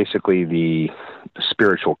basically the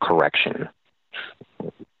spiritual correction.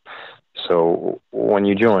 So when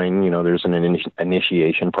you join, there's an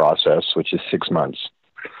initiation process, which is 6 months.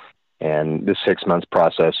 And this 6 month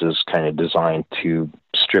process is kind of designed to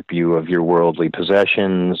strip you of your worldly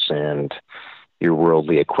possessions and your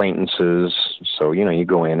worldly acquaintances. So, you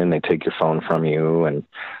go in and they take your phone from you and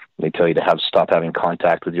they tell you to stop having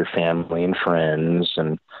contact with your family and friends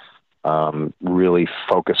and really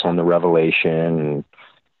focus on the revelation.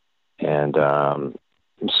 And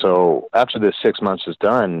so after this 6 months is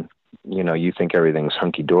done, you think everything's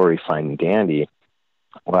hunky-dory, fine and dandy.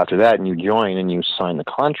 Well, after that, and you join and you sign the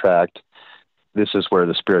contract, this is where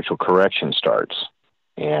the spiritual correction starts.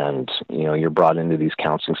 And, you're brought into these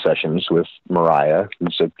counseling sessions with Mariah,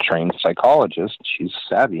 who's a trained psychologist. She's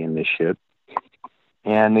savvy in this shit.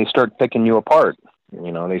 And they start picking you apart.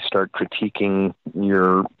 They start critiquing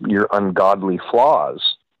your ungodly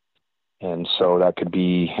flaws. And so that could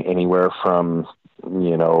be anywhere from,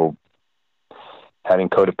 having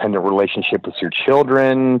codependent relationship with your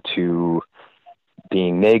children to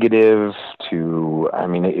being negative to,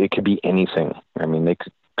 it could be anything. They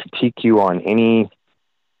could critique you on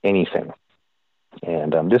anything.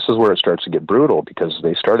 And this is where it starts to get brutal because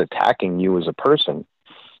they start attacking you as a person.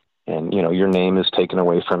 And, your name is taken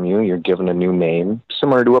away from you. You're given a new name,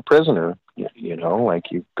 similar to a prisoner,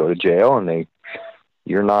 like you go to jail and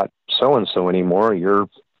you're not so-and-so anymore. You're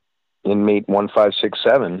inmate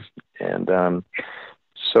 1567. And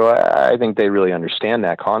so I think they really understand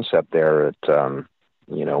that concept there.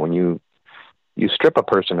 When you strip a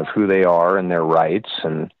person of who they are and their rights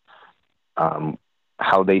and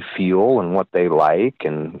how they feel and what they like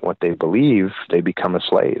and what they believe, they become a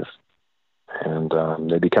slave. And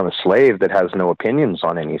they become a slave that has no opinions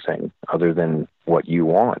on anything other than what you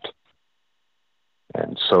want.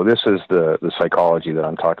 And so this is the psychology that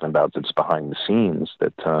I'm talking about that's behind the scenes,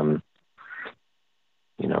 that,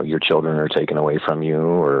 your children are taken away from you,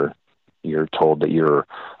 or you're told that you're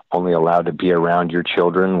only allowed to be around your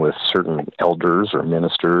children with certain elders or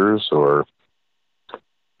ministers, or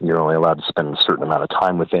you're only allowed to spend a certain amount of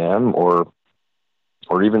time with them, or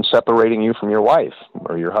even separating you from your wife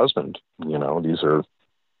or your husband. These are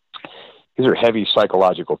heavy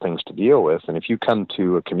psychological things to deal with. And if you come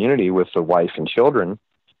to a community with a wife and children,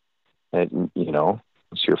 and,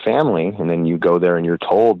 it's your family, and then you go there and you're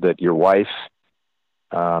told that your wife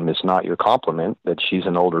is not your complement, that she's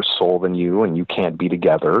an older soul than you and you can't be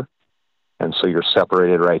together. And so you're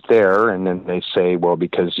separated right there. And then they say, well,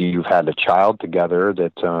 because you've had a child together,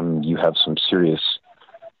 that you have some serious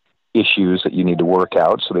issues that you need to work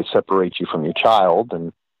out. So they separate you from your child.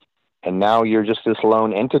 And now you're just this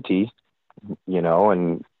lone entity,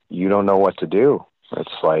 and you don't know what to do.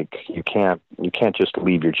 It's like you can't just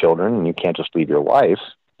leave your children, and you can't just leave your wife,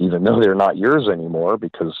 even though they're not yours anymore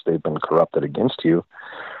because they've been corrupted against you.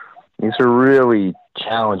 These are really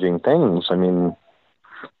challenging things.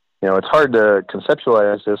 It's hard to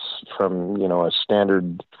conceptualize this from, a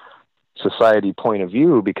standard society point of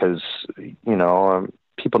view because,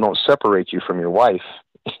 people don't separate you from your wife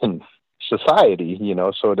in society,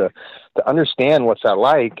 so to understand what's that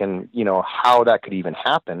like and, how that could even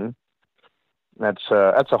happen, that's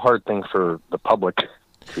a hard thing for the public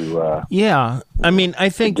to I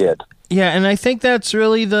think get. Yeah, and I think that's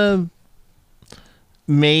really the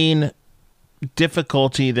main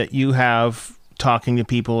difficulty that you have talking to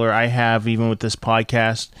people, or I have even with this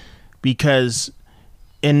podcast, because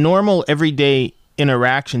in normal everyday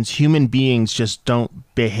interactions, human beings just don't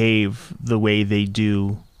behave the way they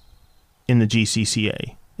do in the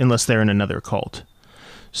GCCA unless they're in another cult.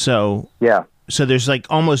 So yeah. So there's like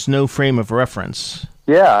almost no frame of reference.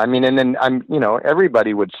 Yeah, I mean, and then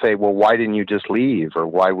everybody would say, well, why didn't you just leave? Or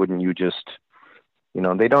why wouldn't you just,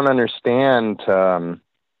 they don't understand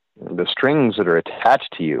the strings that are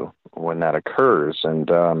attached to you when that occurs. And,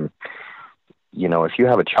 if you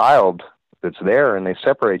have a child that's there and they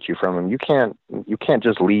separate you from them, you can't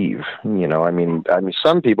just leave. I mean,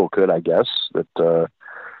 some people could, I guess, that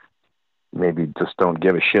maybe just don't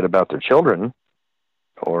give a shit about their children,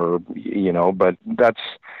 or, but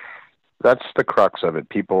that's the crux of it.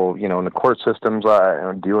 People, in the court systems,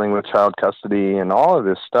 dealing with child custody and all of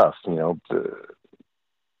this stuff,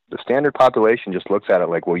 the standard population just looks at it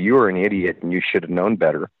like, well, you were an idiot and you should have known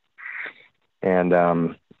better. And,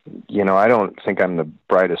 I don't think I'm the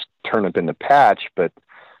brightest turnip in the patch, but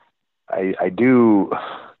I do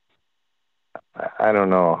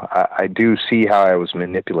see how I was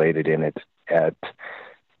manipulated in it at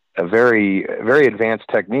a very, very advanced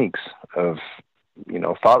techniques of,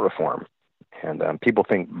 thought reform. And people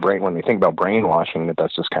think when they think about brainwashing,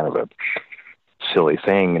 that's just kind of a silly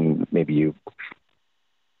thing. And maybe you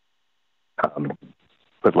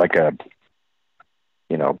put like a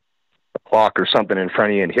clock or something in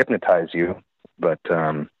front of you and hypnotize you, but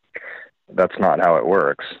that's not how it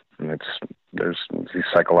works. And these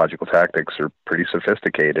psychological tactics are pretty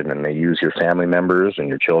sophisticated, and they use your family members and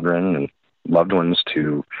your children and loved ones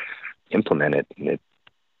to implement it. And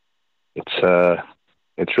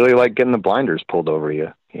it's really like getting the blinders pulled over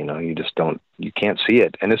you. You can't see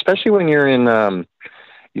it. And especially when you're in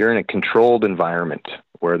a controlled environment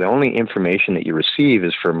where the only information that you receive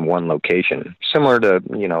is from one location, similar to,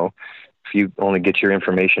 if you only get your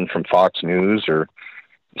information from Fox News or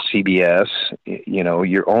CBS,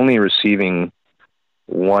 you're only receiving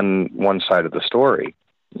one side of the story,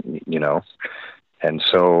 and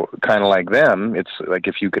so kind of like them, it's like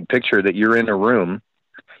if you could picture that you're in a room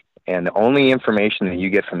and the only information that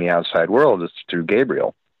you get from the outside world is through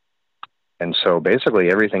Gabriel. And so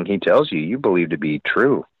basically everything he tells you, you believe to be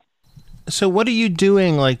true. So what are you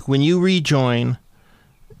doing, like, when you rejoin,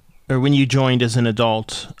 or when you joined as an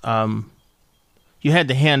adult? You had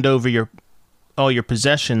to hand over all your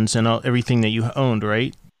possessions and everything that you owned,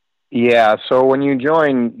 right? Yeah, so when you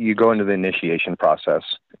join, you go into the initiation process,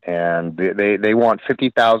 and they want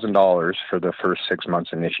 $50,000 for the first 6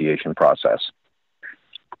 months initiation process.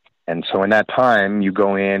 And so in that time, you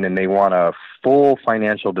go in and they want a full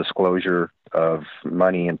financial disclosure of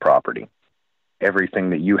money and property.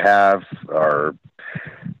 Everything that you have are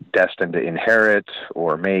destined to inherit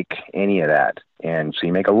or make, any of that. And so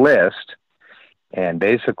you make a list, and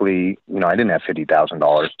basically, I didn't have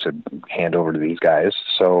 $50,000 to hand over to these guys.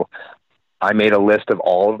 So I made a list of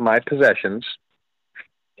all of my possessions,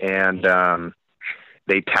 and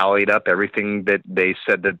they tallied up everything that they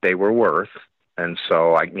said that they were worth. And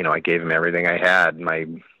so I gave them everything I had, my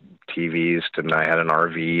TVs, and I had an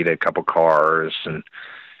RV, a couple cars, and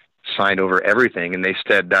signed over everything. And they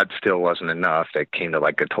said that still wasn't enough. It came to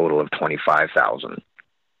like a total of $25,000.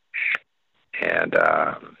 And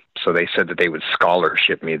so they said that they would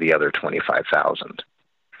scholarship me the other $25,000.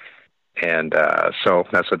 And so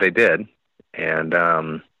that's what they did. And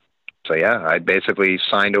so yeah, I basically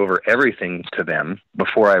signed over everything to them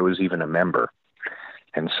before I was even a member.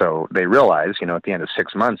 And so they realized, at the end of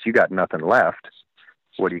 6 months, you got nothing left.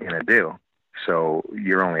 What are you going to do? So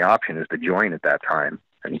your only option is to join at that time.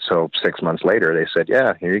 And so 6 months later, they said,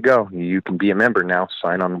 yeah, here you go. You can be a member now.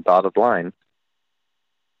 Sign on the dotted line.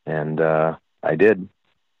 And I did.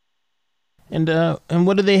 And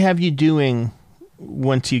what do they have you doing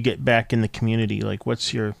once you get back in the community? Like,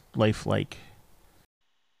 what's your life like?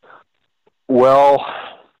 Well,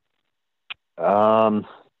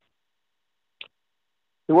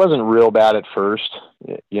 it wasn't real bad at first,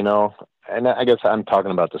 and I guess I'm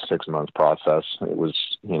talking about the 6 month process. It was,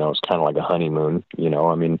 it's kind of like a honeymoon,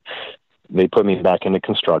 I mean, they put me back into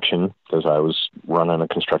construction because I was running a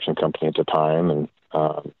construction company at the time, and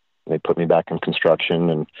they put me back in construction,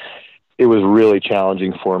 and it was really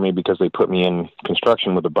challenging for me because they put me in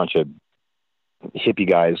construction with a bunch of hippie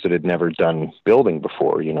guys that had never done building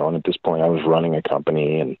before, and at this point I was running a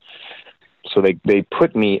company. And so they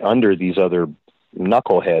put me under these other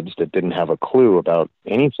knuckleheads that didn't have a clue about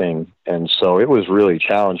anything. And so it was really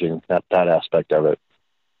challenging, that aspect of it.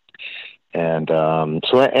 And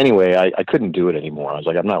so anyway, I couldn't do it anymore. I was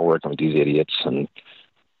like, I'm not working with these idiots. And,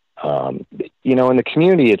 in the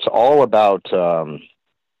community, it's all about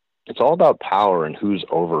power and who's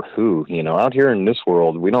over who. Out here in this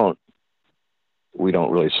world, we don't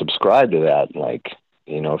really subscribe to that. Like,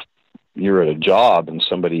 if you're at a job and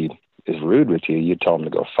somebody is rude with you, you tell them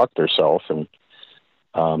to go fuck themselves. And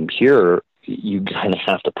here, you kind of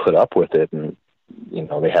have to put up with it. And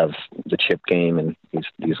they have the chip game and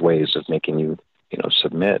these ways of making you,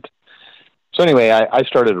 submit. So anyway, I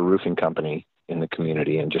started a roofing company in the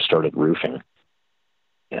community and just started roofing.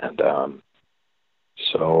 And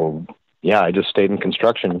so, yeah, I just stayed in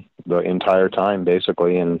construction the entire time,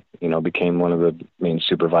 basically, and, became one of the main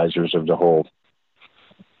supervisors of the whole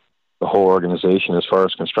organization as far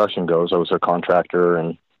as construction goes. I was a contractor,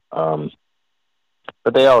 and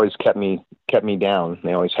but they always kept me down.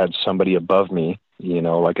 They always had somebody above me,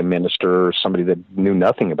 like a minister or somebody that knew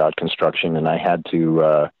nothing about construction, and I had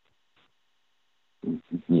to,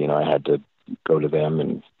 I had to go to them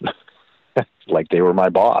and like they were my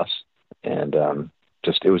boss. And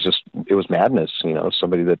it was madness,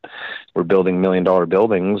 somebody that we're building $1 million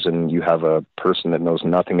buildings, and you have a person that knows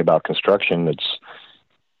nothing about construction that's,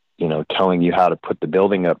 telling you how to put the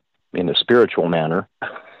building up in a spiritual manner,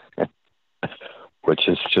 which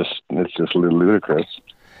is just ludicrous.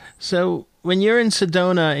 So when you're in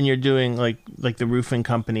Sedona and you're doing like the roofing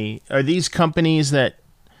company, are these companies that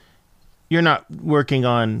you're not working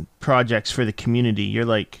on projects for the community?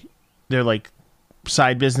 They're like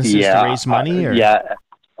side businesses to raise money? Or? Yeah.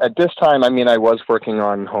 At this time, I was working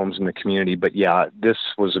on homes in the community, but yeah, this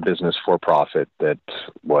was a business for profit that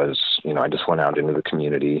was, I just went out into the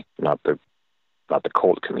community, not the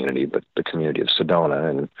Colt community, but the community of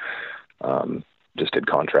Sedona, and just did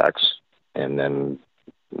contracts, and then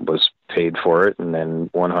was paid for it, and then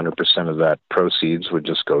 100% of that proceeds would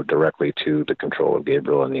just go directly to the control of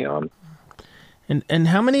Gabriel and Neon. And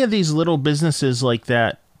how many of these little businesses like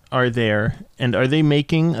that are there, and are they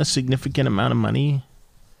making a significant amount of money?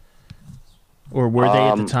 Or were they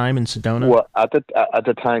at the time in Sedona? Well, at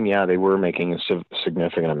the time, yeah, they were making a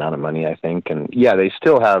significant amount of money, I think. And yeah, they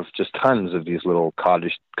still have just tons of these little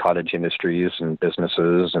cottage industries and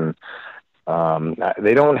businesses. And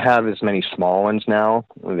they don't have as many small ones now.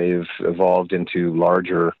 They've evolved into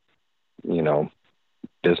larger,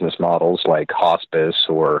 business models like hospice,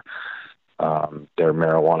 or their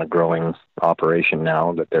marijuana growing operation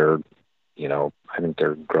now that they're, I think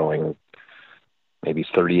they're growing maybe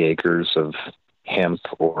 30 acres of hemp,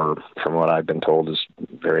 or from what I've been told is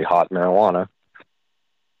very hot marijuana.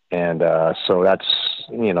 And so that's,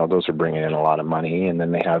 those are bringing in a lot of money. And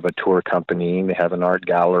then they have a tour company, they have an art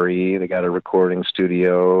gallery, they got a recording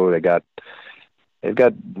studio, they've got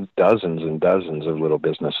dozens and dozens of little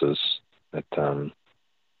businesses that,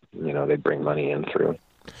 they bring money in through.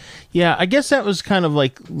 Yeah, I guess that was kind of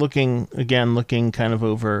like looking kind of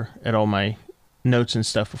over at all my notes and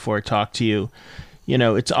stuff before I talked to you.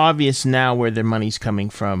 It's obvious now where their money's coming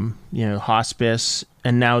from, hospice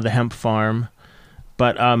and now the hemp farm.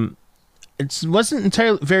 But it wasn't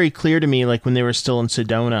entirely very clear to me, like when they were still in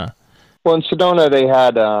Sedona. Well, in Sedona, they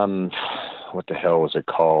had, what the hell was it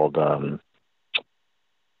called?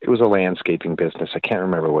 It was a landscaping business. I can't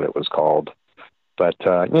remember what it was called. But,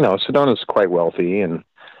 Sedona's quite wealthy, and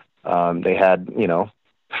they had,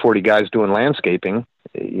 40 guys doing landscaping,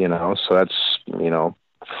 so that's,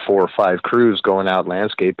 4 or 5 crews going out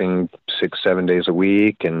landscaping 6-7 days a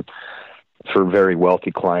week, and for very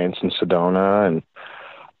wealthy clients in Sedona. And,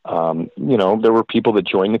 there were people that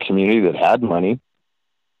joined the community that had money.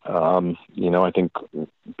 I think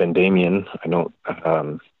Ben Damien,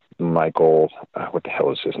 Michael, what the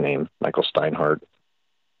hell is his name? Michael Steinhardt.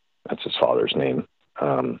 That's his father's name.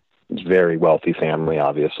 Very wealthy family,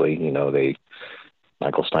 obviously.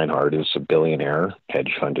 Michael Steinhardt is a billionaire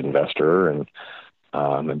hedge fund investor, and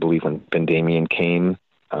I believe when Ben Damien came,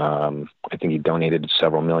 I think he donated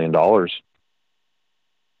several $1 million.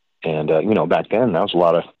 And back then that's a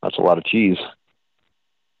lot of cheese.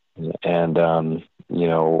 And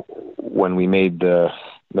when we made the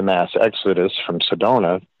mass exodus from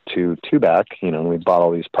Sedona to Tubac, we bought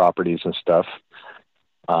all these properties and stuff.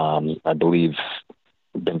 I believe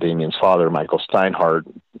Ben Damien's father, Michael Steinhardt,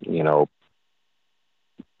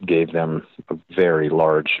 gave them a very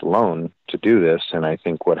large loan to do this. And I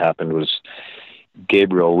think what happened was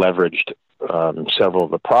Gabriel leveraged several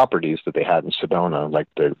of the properties that they had in Sedona, like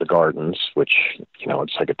the gardens, which,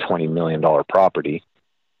 it's like a $20 million property,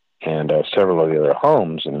 and several of the other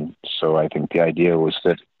homes. And so I think the idea was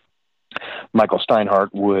that Michael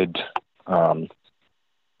Steinhardt would,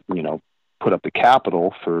 put up the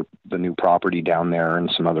capital for the new property down there and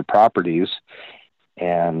some other properties.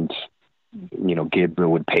 And,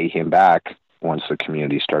 Gabriel would pay him back once the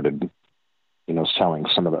community started, selling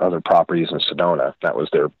some of the other properties in Sedona. That was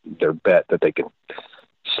their bet, that they could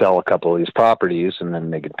sell a couple of these properties and then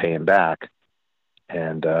they could pay him back.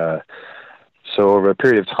 And so over a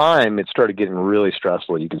period of time, it started getting really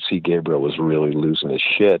stressful. You could see Gabriel was really losing his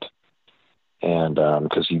shit. And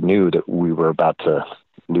because he knew that we were about to,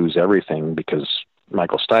 lose everything because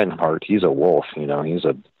Michael Steinhardt, he's a wolf, he's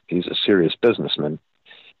a serious businessman.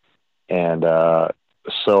 And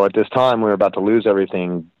so at this time we were about to lose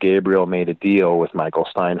everything. Gabriel made a deal with Michael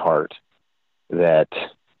Steinhardt that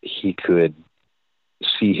he could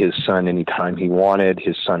see his son anytime he wanted.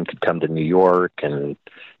 His son could come to New York, and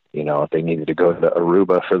if they needed to go to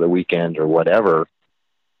Aruba for the weekend or whatever,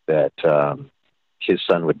 that his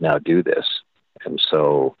son would now do this. And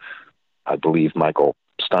so I believe Michael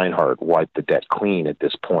Steinhardt wiped the debt clean at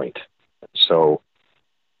this point. So,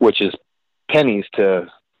 which is pennies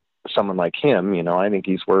to someone like him. I think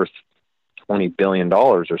he's worth $20 billion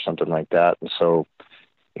or something like that. And so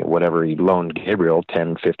whatever he loaned Gabriel,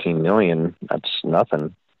 10, 15 million, that's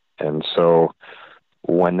nothing. And so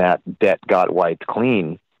when that debt got wiped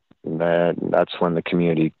clean, that's when the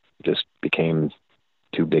community just became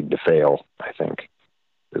too big to fail, I think,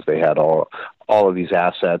 because they had all of these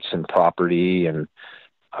assets and property and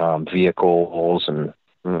vehicles and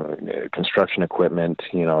construction equipment.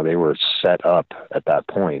 They were set up at that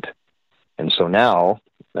point. And so now,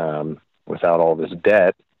 without all this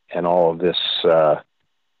debt and all of this, all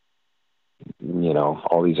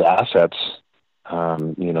these assets,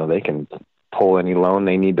 they can pull any loan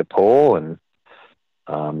they need to pull and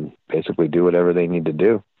basically do whatever they need to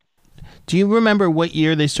do. Do you remember what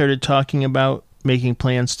year they started talking about making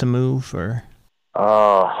plans to move? Or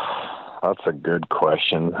that's a good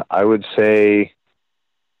question. I would say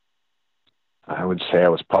I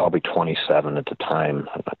was probably 27 at the time.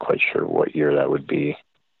 I'm not quite sure what year that would be.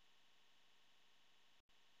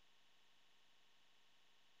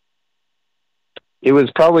 It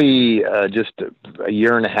was probably just a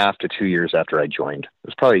year and a half to 2 years after I joined. It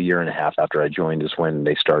was probably a year and a half after I joined is when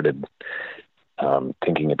they started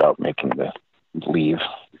thinking about making the leave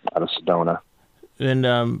out of Sedona.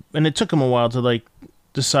 And it took them a while to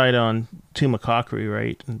decide on Tumacacri,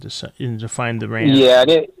 right? And to find the ranch. Yeah,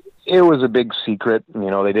 it was a big secret.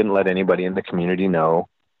 They didn't let anybody in the community know.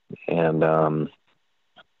 And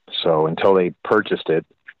so until they purchased it,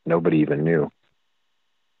 nobody even knew.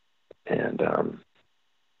 And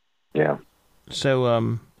yeah. So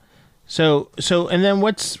and then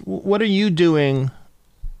what are you doing?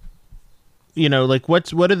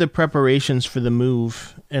 What are the preparations for the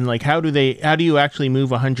move? And how do you actually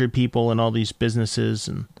move 100 people and all these businesses?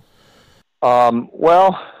 And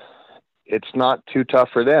well, it's not too tough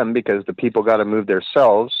for them because the people got to move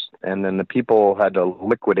themselves, and then the people had to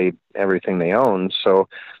liquidate everything they owned. So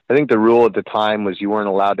I think the rule at the time was you weren't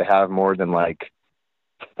allowed to have more than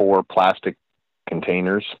 4 plastic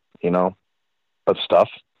containers, of stuff,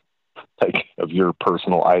 of your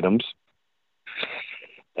personal items.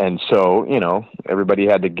 And so, everybody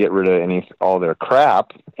had to get rid of all their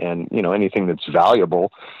crap and, anything that's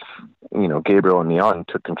valuable. Gabriel and Neon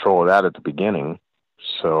took control of that at the beginning.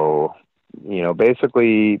 So,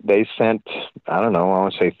 basically they sent, I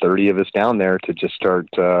want to say 30 of us down there to just start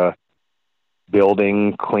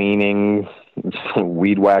building, cleaning,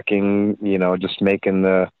 weed whacking, just making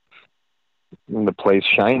the place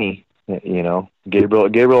shiny.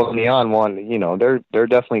 Gabriel and Neon they're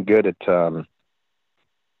definitely good at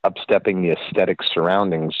upstepping the aesthetic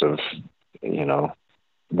surroundings of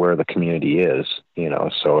where the community is.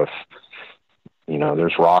 So if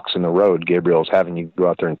there's rocks in the road, Gabriel's having you go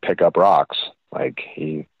out there and pick up rocks. So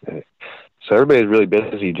everybody's really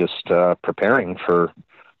busy just preparing for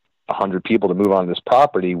 100 people to move on this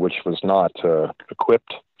property, which was not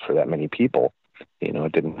equipped for that many people.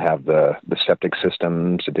 It didn't have the septic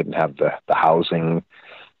systems. It didn't have the housing.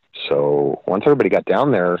 So once everybody got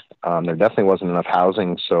down there, there definitely wasn't enough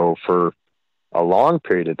housing. So for a long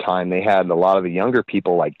period of time, they had a lot of the younger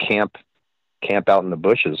people camp out in the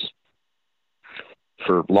bushes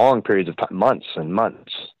for long periods of time, months and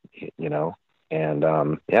months, and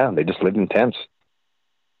they just lived in tents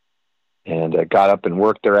and got up and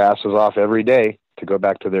worked their asses off every day to go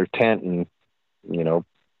back to their tent and,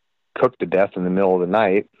 cook to death in the middle of the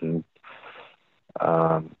night. And,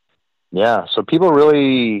 so people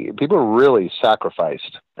really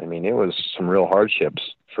sacrificed. I mean, it was some real hardships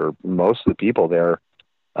for most of the people there,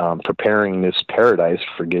 preparing this paradise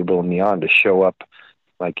for Gabriel and Neon to show up.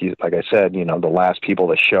 Like I said, the last people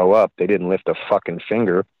to show up, they didn't lift a fucking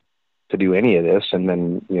finger to do any of this. And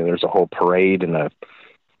then, there's a whole parade and a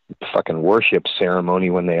fucking worship ceremony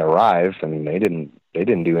when they arrive, and they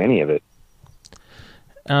didn't do any of it.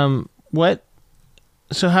 So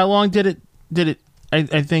how long did it,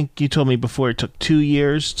 I think you told me before it took 2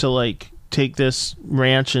 years to take this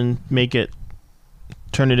ranch and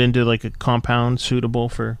turn it into a compound suitable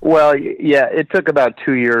for. Well, yeah, it took about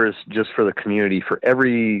 2 years just for the community, for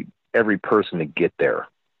every person to get there.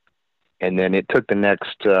 And then it took the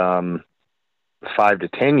next 5 to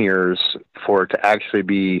 10 years for it to actually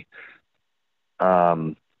be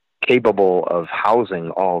capable of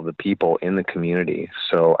housing all the people in the community.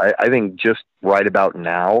 So I think just right about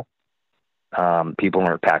now, people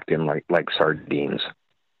aren't packed in like sardines.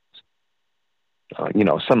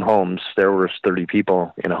 Some homes, there was 30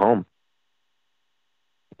 people in a home.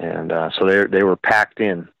 And so they were packed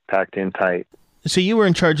in tight. So you were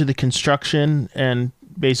in charge of the construction and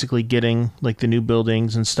basically getting like the new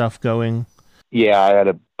buildings and stuff going? Yeah, I had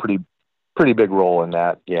a pretty big role in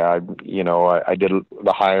that. Yeah, I did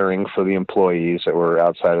the hiring for the employees that were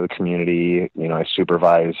outside of the community. I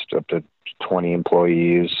supervised up to 20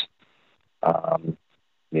 employees.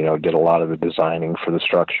 Did a lot of the designing for the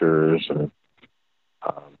structures and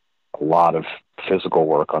a lot of physical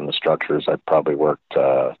work on the structures. I probably worked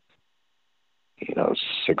 6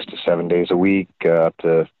 to 7 days a week, up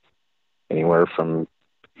to anywhere from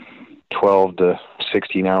 12 to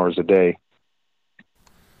 16 hours a day.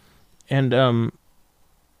 And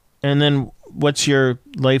then what's your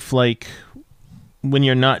life like when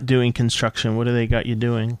you're not doing construction? What do they got you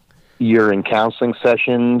doing? You're in counseling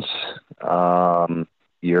sessions.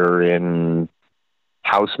 You're in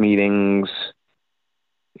house meetings.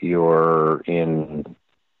 You're in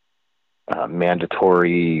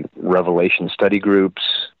mandatory revelation study groups.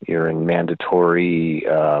 You're in mandatory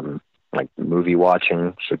movie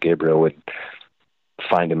watching. So Gabriel would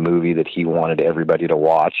find a movie that he wanted everybody to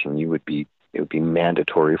watch, and it would be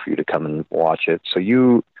mandatory for you to come and watch it. So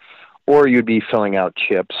you'd be filling out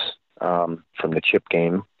chips from the chip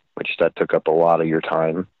game, which that took up a lot of your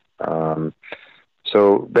time.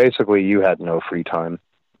 So basically you had no free time.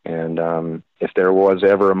 And if there was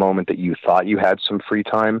ever a moment that you thought you had some free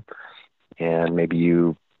time, and maybe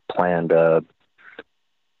you planned a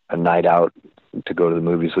night out to go to the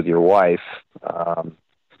movies with your wife,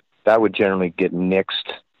 that would generally get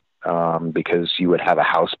nixed because you would have a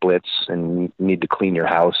house blitz and you need to clean your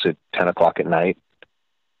house at 10 o'clock at night,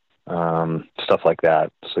 stuff like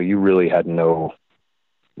that. So you really had no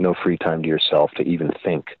free time to yourself to even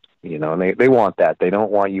think, and they want that. They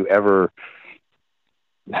don't want you ever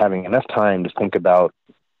having enough time to think about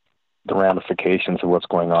the ramifications of what's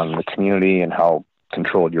going on in the community and how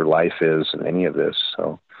controlled your life is and any of this.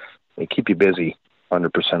 So they keep you busy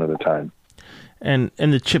 100% of the time. And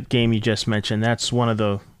the chip game you just mentioned, that's one of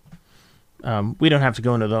the, we don't have to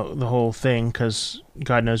go into the whole thing because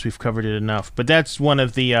God knows we've covered it enough, but that's one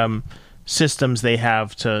of the systems they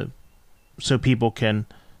have so people can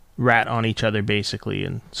rat on each other basically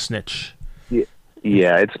and snitch.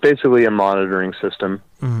 Yeah, it's basically a monitoring system,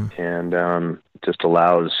 and just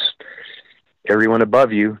allows everyone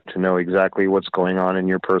above you to know exactly what's going on in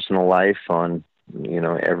your personal life on,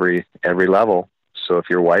 every level. So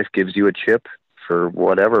if your wife gives you a chip for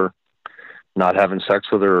whatever, not having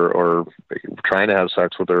sex with her or trying to have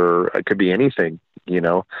sex with her, it could be anything,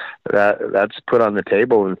 that's put on the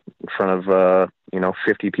table in front of,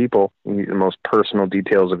 50 people, the most personal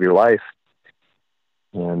details of your life.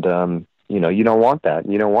 And, you don't want that.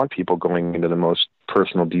 You don't want people going into the most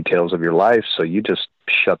personal details of your life. So you just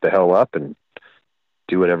shut the hell up and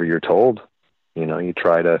do whatever you're told. You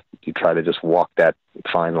try to just walk that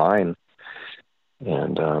fine line,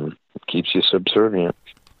 and it keeps you subservient.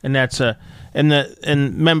 And that's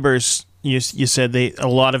and members, you said a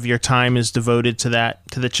lot of your time is devoted to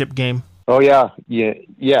the chip game. Oh yeah.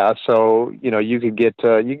 So you could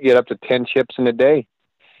get up to 10 chips in a day.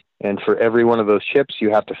 And for every one of those chips,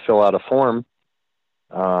 you have to fill out a form,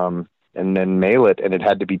 and then mail it. And it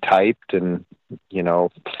had to be typed and,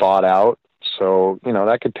 thought out. So,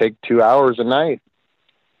 that could take 2 hours a night.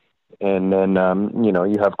 And then,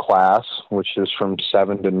 you have class, which is from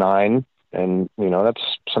 7 to 9. And, that's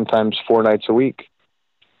sometimes 4 nights a week.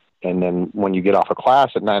 And then when you get off of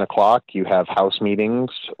class at 9 o'clock, you have house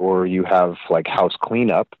meetings or you have house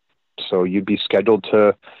cleanup. So you'd be scheduled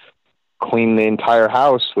to clean the entire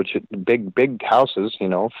house, which big houses,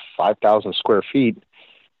 5,000 square feet.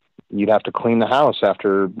 You'd have to clean the house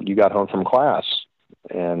after you got home from class.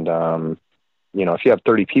 And, if you have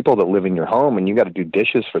 30 people that live in your home and you got to do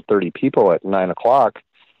dishes for 30 people at 9 o'clock,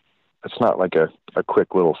 it's not like a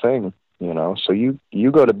quick little thing, So you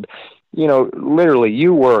go to, literally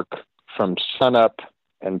you work from sunup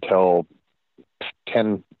until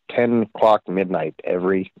 10 o'clock midnight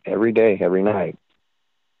every day, every night.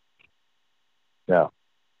 Yeah.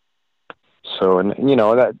 So, and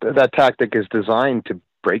that tactic is designed to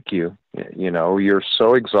break you. You're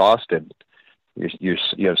so exhausted. You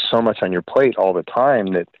have so much on your plate all the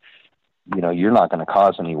time that, you're not going to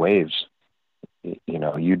cause any waves.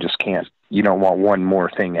 You just can't. You don't want one more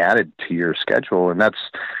thing added to your schedule, and that's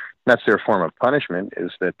that's their form of punishment,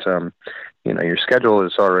 is that, your schedule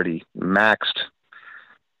is already maxed,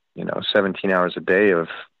 17 hours a day of,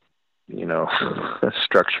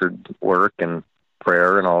 structured work and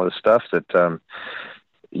prayer and all this stuff, that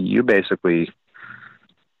you basically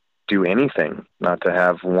do anything not to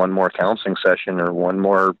have one more counseling session or one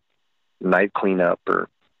more night cleanup, or,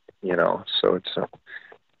 so it's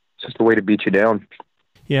just a way to beat you down.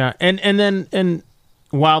 Yeah. And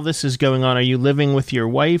while this is going on, are you living with your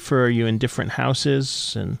wife, or are you in different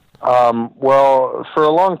houses? And well, for a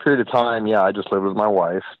long period of time, yeah, I just lived with my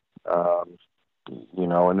wife. And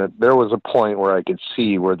there was a point where I could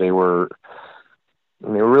see where they were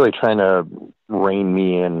really trying to rein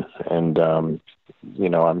me in, and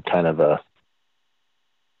I'm kind of a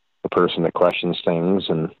person that questions things,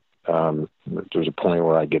 and there's a point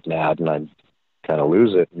where I get mad and I kind of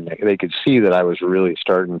lose it, and they could see that I was really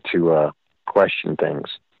starting to question things,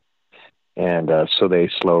 and so they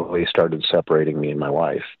slowly started separating me and my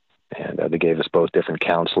wife, and they gave us both different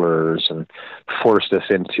counselors and forced us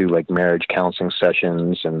into like marriage counseling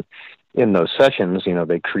sessions, and in those sessions,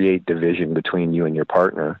 they create division between you and your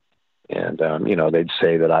partner, and they'd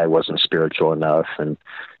say that I wasn't spiritual enough and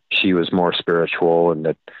she was more spiritual, and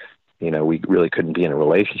that we really couldn't be in a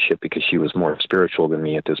relationship because she was more spiritual than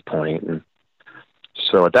me at this point. And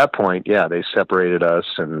so at that point, yeah, they separated us,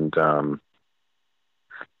 and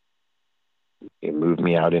it moved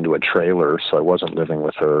me out into a trailer, so I wasn't living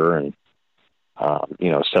with her, and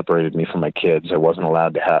separated me from my kids. I wasn't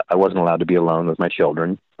allowed to be alone with my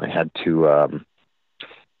children. I had to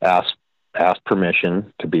ask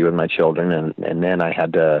permission to be with my children, and then I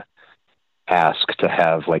had to ask to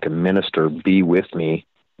have like a minister be with me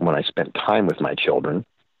when I spent time with my children.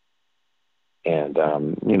 And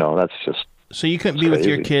that's just so you couldn't be crazy. With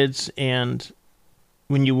your kids, and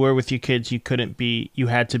when you were with your kids, you couldn't be. You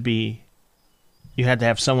had to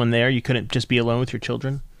have someone there. You couldn't just be alone with your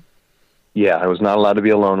children. Yeah, I was not allowed to be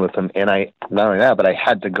alone with them, and not only that, but I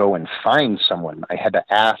had to go and find someone. I had to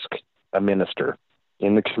ask a minister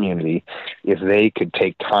in the community if they could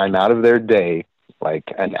take time out of their day, like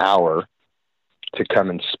an hour, to come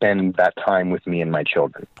and spend that time with me and my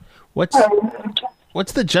children. What's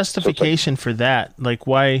the justification for that? Like,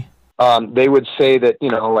 why? They would say that,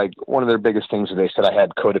 like one of their biggest things is they said I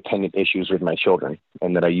had codependent issues with my children,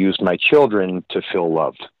 and that I used my children to feel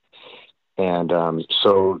loved. And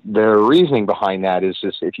so their reasoning behind that is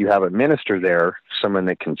if you have a minister there, someone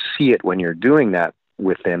that can see it when you're doing that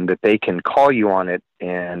with them, that they can call you on it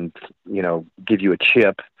and, give you a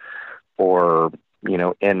chip, or,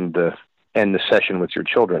 end the session with your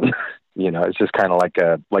children. It's just kind of like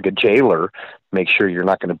a jailer, make sure you're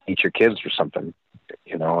not going to beat your kids or something,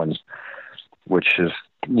 and which is,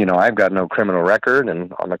 I've got no criminal record.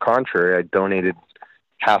 And on the contrary, I donated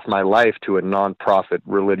half my life to a nonprofit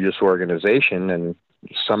religious organization, and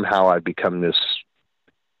somehow I've become this,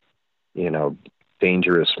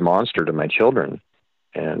 dangerous monster to my children.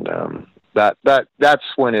 And that's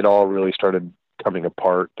when it all really started coming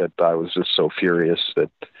apart, that I was just so furious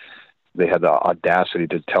that they had the audacity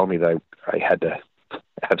to tell me that I had to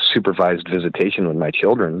have supervised visitation with my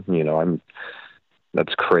children.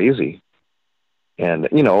 That's crazy. And,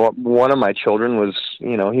 one of my children was,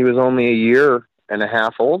 he was only a year and a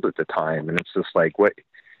half old at the time. And it's just like,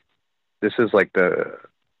 this is like the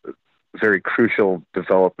very crucial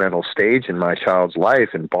developmental stage in my child's life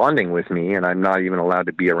and bonding with me, and I'm not even allowed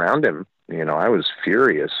to be around him. I was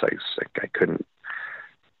furious. I couldn't,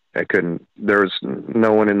 there was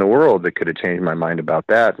no one in the world that could have changed my mind about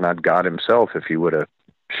that. Not God himself, if he would have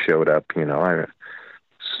showed up. You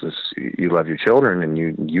love your children, and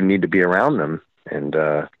you need to be around them. And,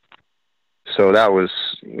 so that was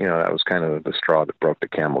kind of the straw that broke the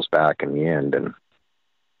camel's back in the end. And,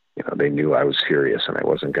 they knew I was furious, and I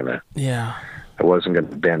wasn't going to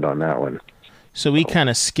bend on that one. So we kind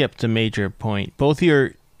of skipped a major point. Both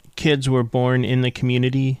your kids were born in the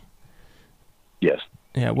community? Yes.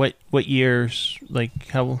 Yeah. What years,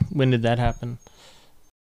 when did that happen?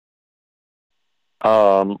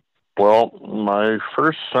 Well, my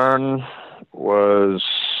first son was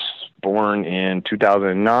born in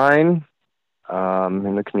 2009,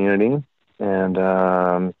 in the community. And,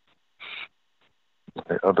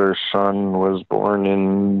 my other son was born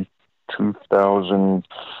in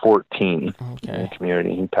 2014 in the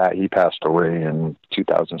community. He passed away in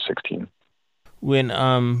 2016. When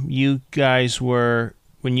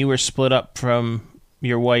when you were split up from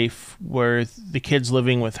your wife, were the kids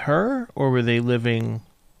living with her, or were they living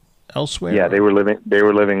elsewhere? Yeah, they were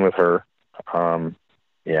living with her.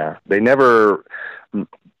 Yeah, they never.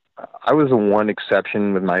 I was the one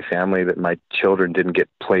exception with my family that my children didn't get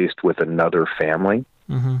placed with another family.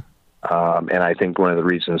 Mm-hmm. And I think one of the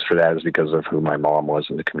reasons for that is because of who my mom was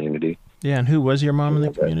in the community. Yeah, and who was your mom in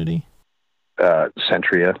the community?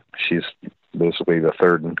 Centria. She's basically the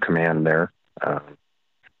third in command there.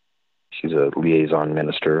 She's a liaison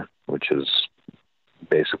minister, which is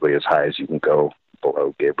basically as high as you can go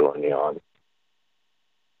below Gabriel and Urantia.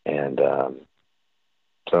 And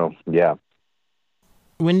so, yeah.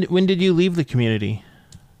 When did you leave the community?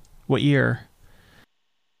 What year?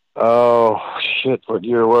 Oh, shit, what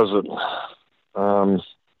year was it? God,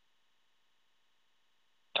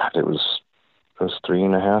 it was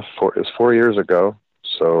 3.5, 4, it was 4 years ago.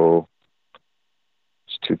 So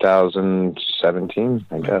it's 2017,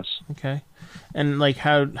 I guess. Okay. And like,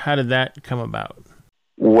 how did that come about?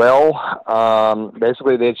 Well,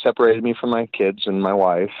 basically they'd separated me from my kids and my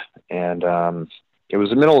wife, and it was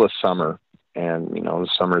the middle of summer, and you know the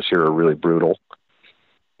summers here are really brutal.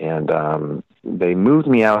 And they moved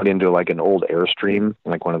me out into like an old Airstream,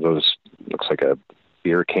 like one of those, looks like a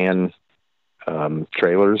beer can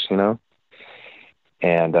trailers, you know.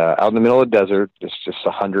 And out in the middle of the desert, it's just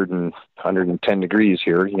 110 degrees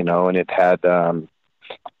here, you know, and it had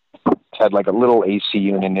like a little AC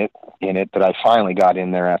unit in it that I finally got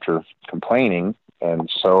in there after complaining. And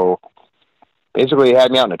so basically it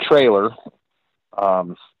had me out in a trailer,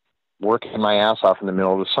 working my ass off in the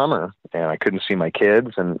middle of the summer, and I couldn't see my kids,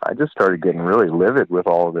 and I just started getting really livid with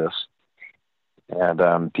all of this.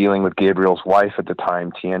 And dealing with Gabriel's wife at the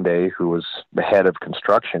time, Tiende, who was the head of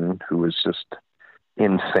construction, who was just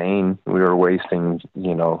insane. We were wasting,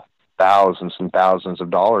 you know, thousands and thousands of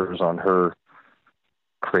dollars on her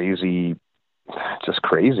just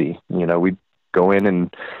crazy. You know, we'd go in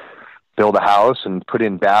and build a house and put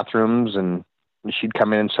in bathrooms, and she'd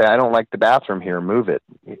come in and say, I don't like the bathroom here, move it.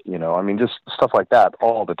 You know, I mean, just stuff like that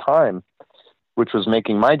all the time, which was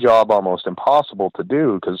making my job almost impossible to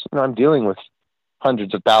do because, you know, I'm dealing with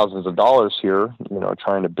hundreds of thousands of dollars here, you know,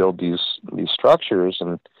 trying to build these structures.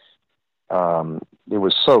 And it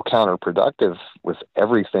was so counterproductive with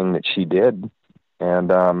everything that she did.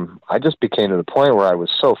 And I just became to the point where I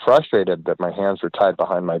was so frustrated that my hands were tied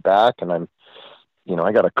behind my back, and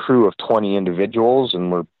I got a crew of 20 individuals,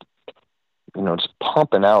 and we're, you know, just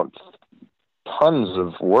pumping out tons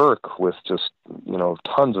of work with just, you know,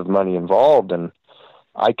 tons of money involved. And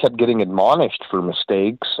I kept getting admonished for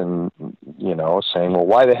mistakes and, you know, saying, well,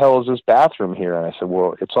 why the hell is this bathroom here? And I said,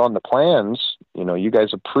 well, it's on the plans. You know, you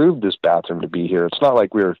guys approved this bathroom to be here. It's not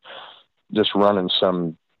like we're just running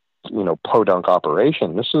some, you know, podunk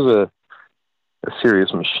operation. This is a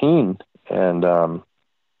serious machine. And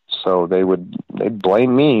so they'd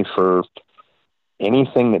blame me for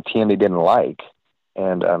anything that TND didn't like.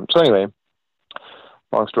 And so anyway,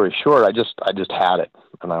 long story short, I just had it,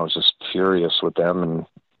 and I was just furious with them and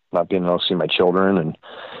not being able to see my children, and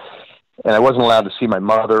I wasn't allowed to see my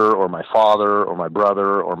mother or my father or my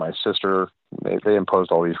brother or my sister. They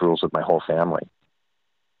imposed all these rules with my whole family.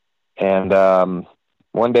 And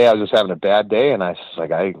one day I was just having a bad day, and I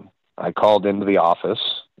called into the office,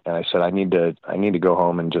 and I said, I need to go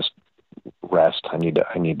home and just rest. I need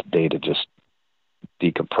a day to just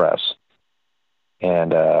decompress.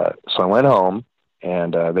 And so I went home,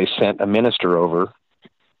 and they sent a minister over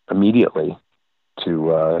immediately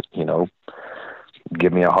to you know,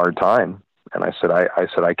 give me a hard time. And I said,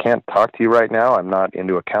 I can't talk to you right now. I'm not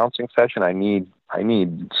into a counseling session. I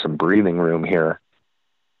need some breathing room here.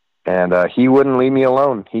 And he wouldn't leave me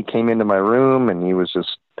alone. He came into my room, and he was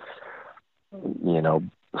just, you know,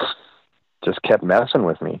 just kept messing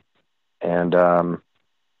with me. And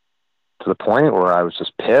to the point where I was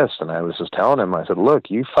just pissed, and I was just telling him, I said,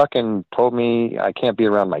 look, you fucking told me I can't be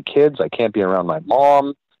around my kids. I can't be around my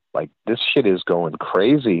mom. Like, this shit is going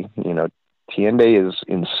crazy. You know, Tiende is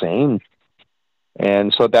insane.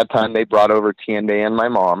 And so at that time, they brought over Tiende and my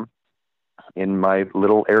mom in my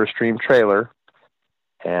little Airstream trailer.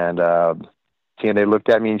 And Tiende looked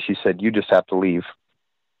at me, and she said, you just have to leave.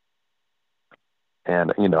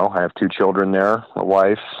 And, you know, I have 2 children there, a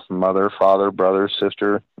wife, mother, father, brother,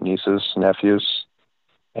 sister, nieces, nephews,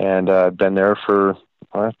 and I've been there for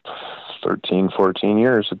 13, 14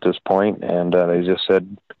 years at this point. And they just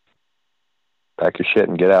said, pack your shit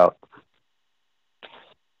and get out.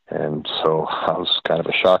 And so that was kind of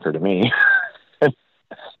a shocker to me.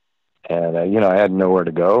 And, you know, I had nowhere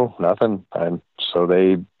to go, nothing. And so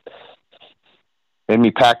they made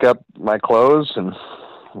me pack up my clothes and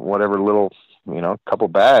whatever little, you know, couple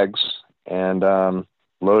bags, and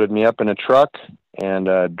loaded me up in a truck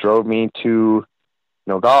and drove me to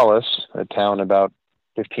Nogales, a town about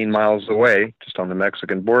 15 miles away, just on the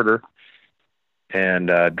Mexican border,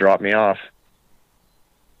 and dropped me off.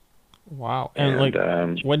 Wow. And like,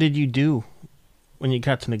 what did you do when you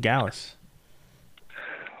got to Nogales?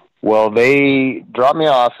 Well, they dropped me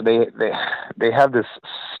off. They have this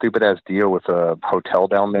stupid ass deal with a hotel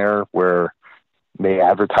down there where they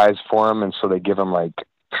advertise for them, and so they give them like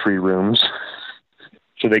free rooms.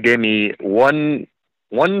 So they gave me one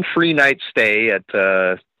free night stay at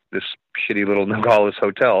this shitty little Nogales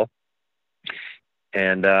hotel,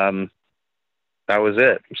 and that was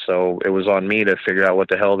it. So it was on me to figure out what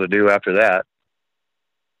the hell to do after that.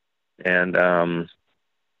 And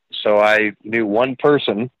so I knew one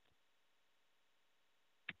person,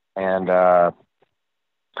 and I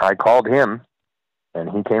called him, and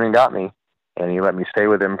he came and got me, and he let me stay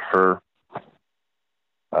with him for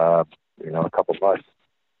a couple months.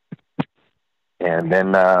 And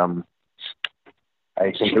then I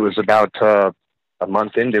think it was about a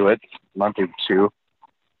month into it, a month or two,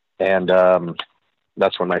 and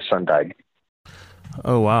that's when my son died.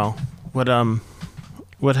 Oh wow!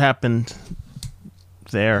 What happened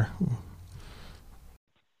there?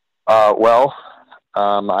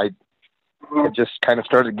 I just kind of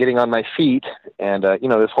started getting on my feet, and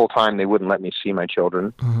this whole time they wouldn't let me see my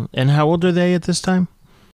children. Mm-hmm. And how old are they at this time?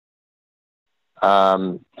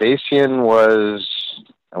 Dacian was,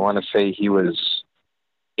 I want to say he was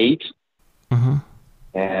 8, mm-hmm.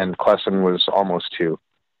 and Clesson was almost 2.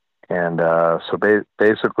 And so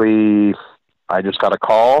basically, I just got a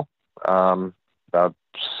call about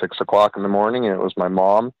 6 o'clock in the morning, and it was my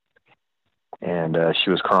mom, and she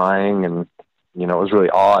was crying, and it was really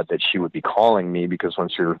odd that she would be calling me, because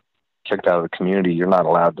once you're kicked out of the community, you're not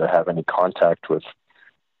allowed to have any contact with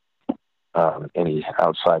any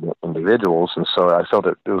outside individuals. And so I felt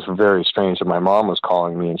it was very strange that my mom was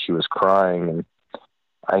calling me and she was crying, and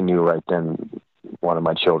I knew right then one of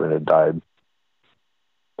my children had died.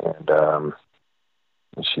 And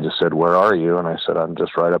she just said, "Where are you?" And I said, "I'm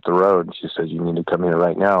just right up the road." And she said, "You need to come here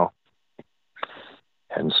right now."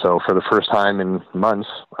 And so for the first time in months,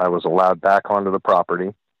 I was allowed back onto the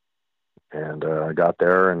property, and I got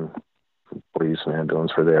there, and police and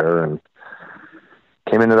ambulance were there, and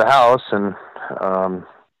came into the house, and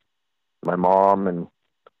my mom and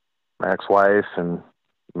my ex-wife and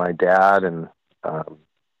my dad and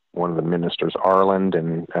one of the ministers, Arland,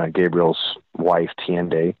 and Gabriel's wife,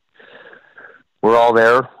 Tiende, were all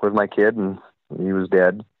there with my kid, and he was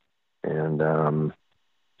dead. And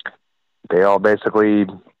they all basically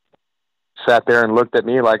sat there and looked at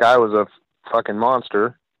me like I was a fucking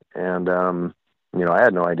monster. And, I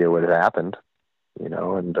had no idea what had happened,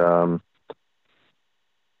 and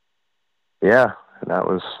yeah, and that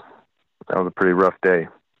was a pretty rough day.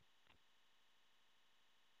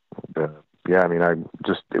 Yeah,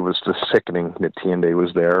 it was just sickening that Tiende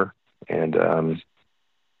was there, and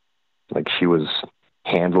like she was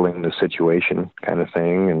handling the situation kind of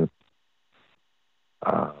thing. And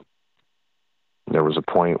there was a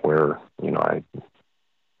point where,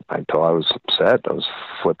 I was upset. I was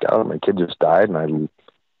flipped out. My kid just died, and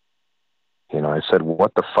I said,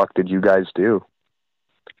 "What the fuck did you guys do?"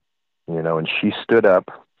 And she stood up,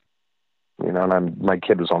 and my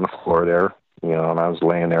kid was on the floor there, and I was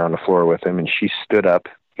laying there on the floor with him, and she stood up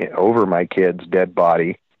over my kid's dead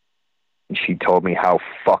body, and she told me, "How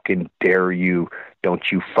fucking dare you?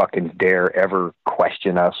 Don't you fucking dare ever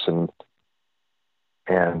question us." And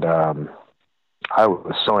I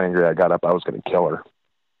was so angry. I got up. I was going to kill her.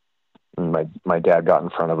 And my dad got in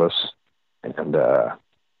front of us, and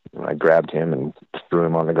I grabbed him and threw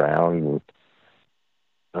him on the ground.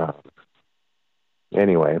 And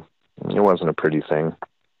anyway, it wasn't a pretty thing.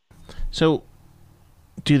 So,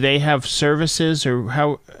 do they have services, or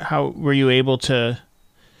how were you able to,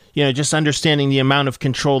 just understanding the amount of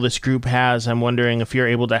control this group has? I'm wondering if you're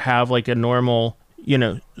able to have like a normal,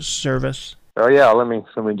 service. Oh yeah, let me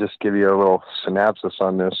just give you a little synopsis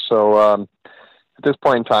on this. So at this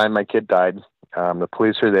point in time, my kid died. The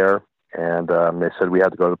police are there, and they said we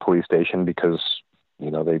had to go to the police station because they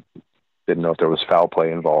didn't know if there was foul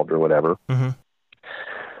play involved or whatever. Mm-hmm.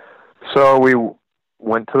 So we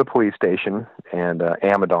went to the police station, and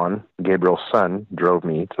Amadon, Gabriel's son, drove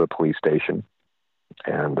me to the police station.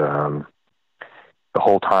 And the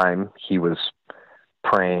whole time he was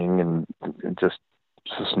praying and just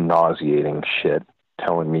nauseating shit,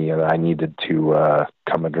 telling me that I needed to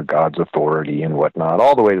come under God's authority and whatnot,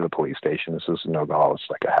 all the way to the police station. This is Nogales,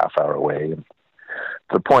 like a half hour away. And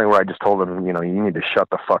to the point where I just told him, you need to shut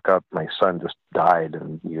the fuck up. My son just died,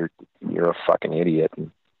 and you're a fucking idiot.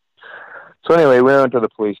 And so anyway, we went to the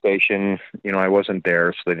police station. I wasn't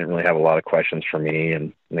there, so they didn't really have a lot of questions for me,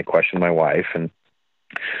 and they questioned my wife. And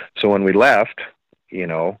so when we left,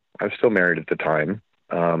 I was still married at the time.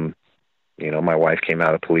 My wife came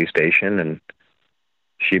out of the police station, and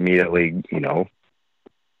she immediately,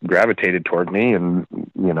 gravitated toward me, and,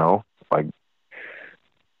 like,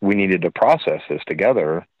 we needed to process this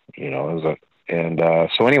together, so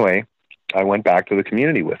anyway, I went back to the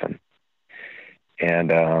community with him,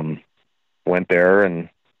 and went there, and,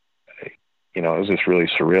 it was just really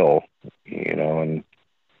surreal, and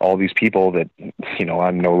all these people that,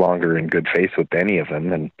 I'm no longer in good faith with any of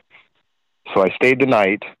them. And so I stayed the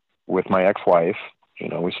night with my ex-wife.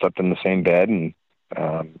 We slept in the same bed, and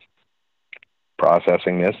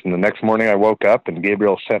processing this. And the next morning I woke up, and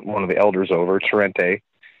Gabriel sent one of the elders over, Urantia,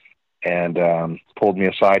 and pulled me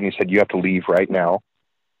aside, and he said, "You have to leave right now."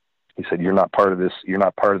 He said, "You're not part of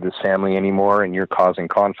this family anymore, and you're causing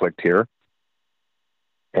conflict here."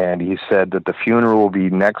 And he said that the funeral will be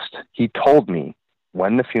next. He told me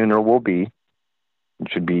when the funeral will be. It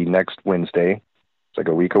should be next Wednesday. It's like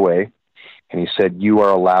a week away. And he said, "You are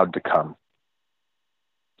allowed to come."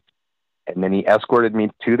 And then he escorted me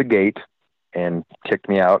to the gate and kicked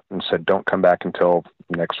me out and said, "Don't come back until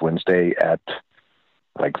next Wednesday at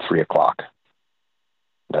like 3:00.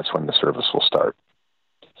 That's when the service will start."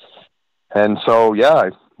 And so,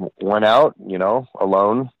 I went out,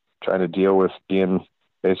 alone, trying to deal with being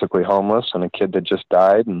basically homeless and a kid that just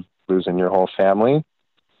died and losing your whole family.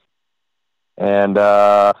 And,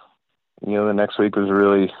 the next week was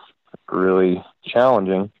really, really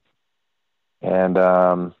challenging. And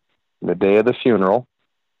the day of the funeral,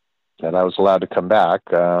 that I was allowed to come back,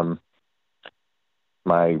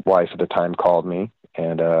 my wife at the time called me,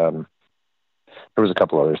 and there was a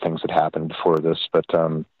couple other things that happened before this, but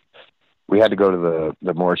we had to go to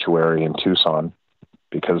the mortuary in Tucson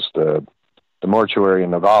because the mortuary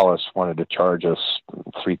in Nogales wanted to charge us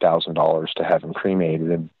 $3,000 to have him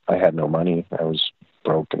cremated, and I had no money. I was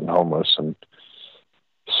broke and homeless, and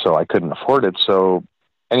so I couldn't afford it. So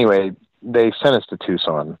anyway, they sent us to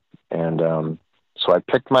Tucson, and so I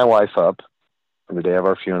picked my wife up on the day of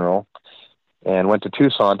our funeral and went to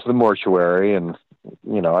Tucson to the mortuary, and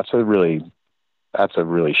that's a really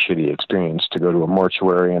shitty experience to go to a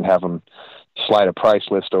mortuary and have them slide a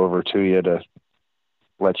price list over to you to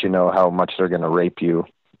let you know how much they're going to rape you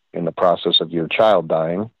in the process of your child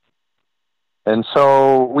dying. And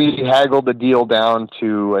so we haggled the deal down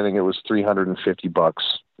to, I think it was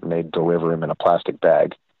 $350, and they'd deliver him in a plastic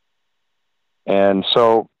bag. And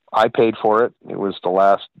so I paid for it. It was the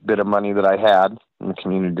last bit of money that I had, and the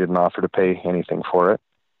community didn't offer to pay anything for it.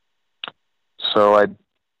 So I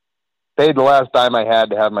paid the last dime I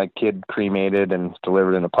had to have my kid cremated and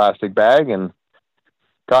delivered in a plastic bag, and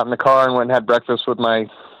got in the car and went and had breakfast with my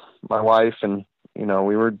wife, and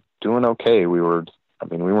we were doing okay. We weren't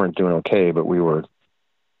doing okay, but we were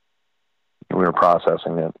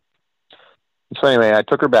processing it. So anyway, I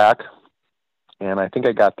took her back, and I think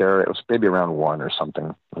I got there, it was maybe around 1 or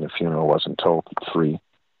something, and the funeral wasn't until 3.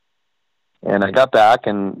 And I got back,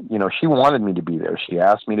 and she wanted me to be there. She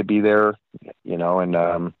asked me to be there,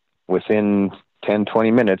 and within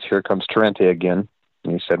 10-20 minutes, here comes Urantia again,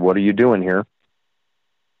 and he said, "What are you doing here?"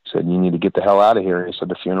 I said, "You need to get the hell out of here." He said,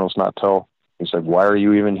 "The funeral's not till..." He said, "Why are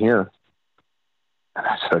you even here?" And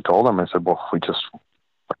I told him, I said, "Well, we just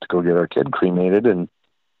have to go get our kid cremated." And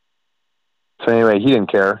so anyway, he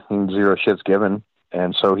didn't care. Zero shits given.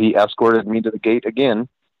 And so he escorted me to the gate again.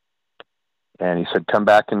 And he said, "Come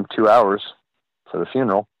back in 2 hours for the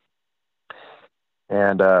funeral."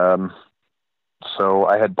 And so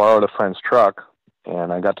I had borrowed a friend's truck,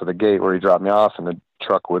 and I got to the gate where he dropped me off, and the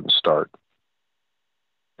truck wouldn't start.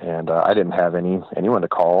 And I didn't have anyone to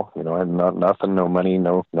call. I had nothing, no money,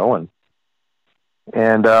 no one.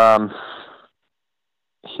 And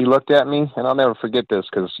he looked at me, and I'll never forget this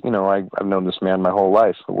because, I've known this man my whole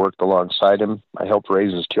life. I worked alongside him. I helped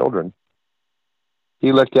raise his children.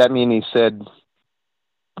 He looked at me and he said,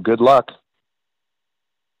 "Good luck."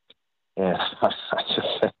 And I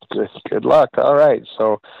just said, good luck. All right.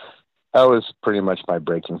 So that was pretty much my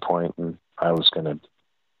breaking point, and I was gonna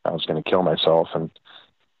kill myself. And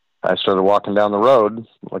I started walking down the road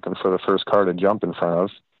looking for the first car to jump in front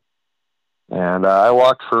of. And I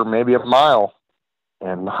walked for maybe a mile,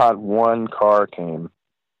 and not one car came.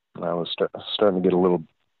 And I was starting to get a little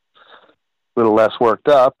less worked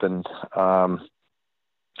up. And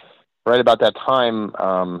right about that time,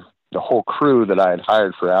 the whole crew that I had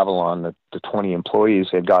hired for Avalon, the 20 employees,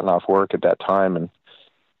 had gotten off work at that time, and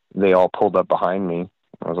they all pulled up behind me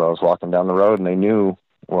as I was walking down the road, and they knew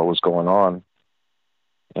what was going on.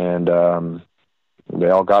 And they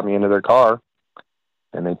all got me into their car,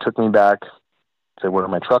 and they took me back to where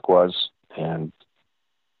my truck was, and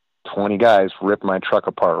 20 guys ripped my truck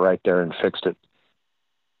apart right there and fixed it.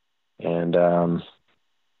 And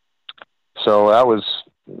so that was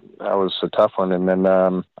was a tough one. And then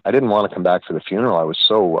I didn't want to come back for the funeral. I was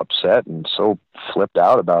so upset and so flipped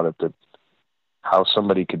out about it, that how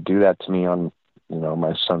somebody could do that to me on,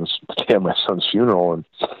 my son's day of my son's funeral. And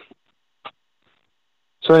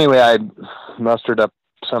so anyway, I mustered up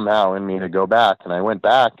somehow in me to go back, and I went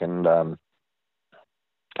back, and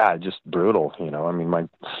God, just brutal. My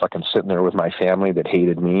fucking sitting there with my family that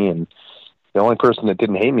hated me, and the only person that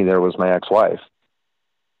didn't hate me there was my ex-wife.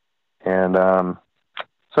 And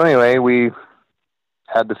so anyway, we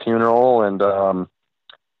had the funeral, and I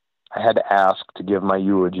had to ask to give my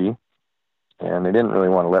eulogy, and they didn't really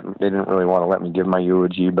want to let me give my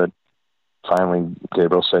eulogy, but finally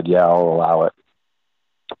Gabriel said, "Yeah, I'll allow it."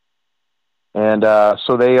 And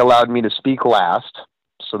so they allowed me to speak last.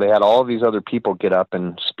 So they had all of these other people get up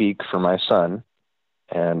and speak for my son,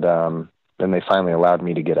 and then they finally allowed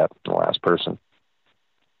me to get up, the last person.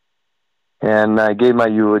 And I gave my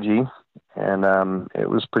eulogy, and it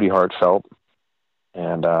was pretty heartfelt,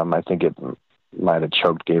 and I think it might have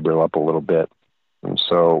choked Gabriel up a little bit. And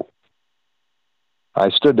so I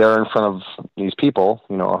stood there in front of these people,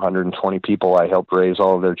 120 people. I helped raise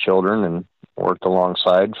all of their children and worked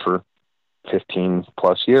alongside for 15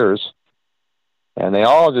 plus years. And they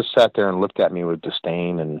all just sat there and looked at me with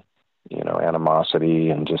disdain and, animosity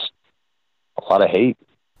and just a lot of hate.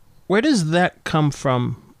 Where does that come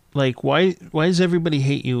from? Like, why does everybody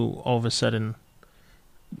hate you all of a sudden?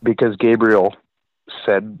 Because Gabriel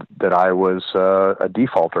said that I was a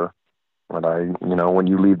defaulter. When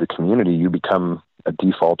you leave the community, you become a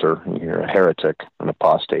defaulter. You're a heretic, an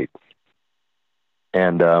apostate.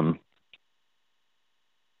 And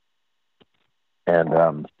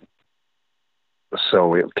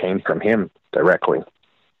so it came from him directly.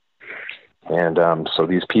 And so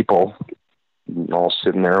these people, all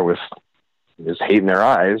sitting there with this hate in their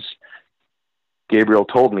eyes, Gabriel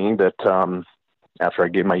told me that after I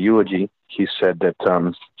gave my eulogy, he said that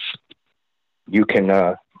you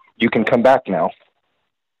can come back now.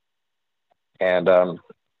 And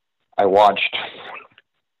I watched,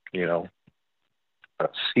 a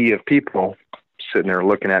sea of people sitting there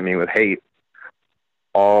looking at me with hate,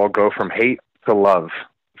 all go from hate to love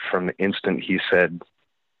from the instant he said,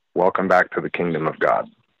 "Welcome back to the kingdom of God."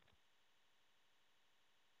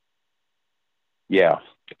 Yeah.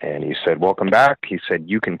 And he said, "Welcome back." He said,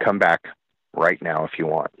 "You can come back right now if you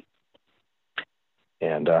want."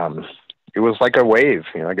 And it was like a wave,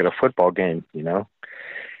 like at a football game,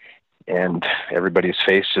 and everybody's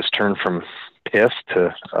face just turned from pissed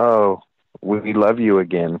to, "Oh, we love you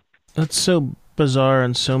again." That's so bizarre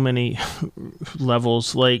on so many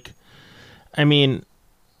levels. Like, I mean,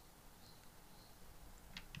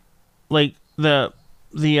 like the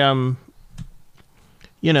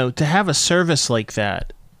to have a service like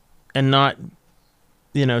that and not,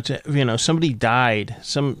 somebody died,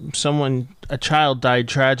 a child died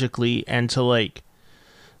tragically, and to like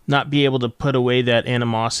not be able to put away that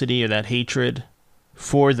animosity or that hatred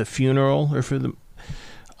for the funeral or for the,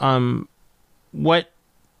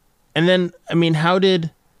 and then, how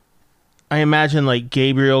did, I imagine like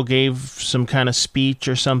Gabriel gave some kind of speech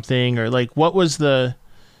or something, or like, what was the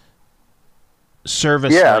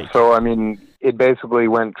service like? So, it basically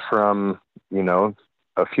went from,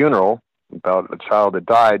 a funeral about a child that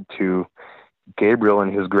died to Gabriel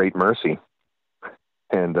and his great mercy.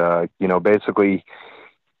 And, basically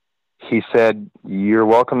he said, "You're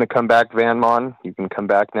welcome to come back, VanMon. You can come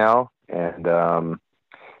back now." And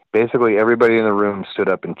basically everybody in the room stood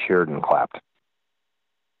up and cheered and clapped.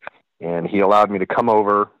 And he allowed me to come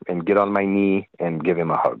over and get on my knee and give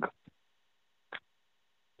him a hug.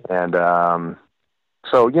 And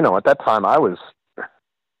so, at that time I was,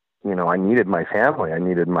 I needed my family. I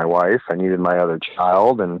needed my wife. I needed my other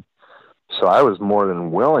child. And so I was more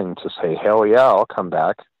than willing to say, "Hell yeah, I'll come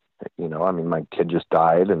back." My kid just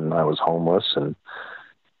died and I was homeless, and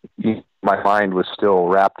my mind was still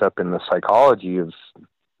wrapped up in the psychology of,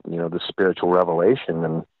 the spiritual revelation,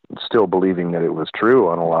 and still believing that it was true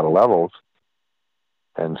on a lot of levels.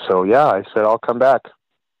 And so, yeah, I said, "I'll come back."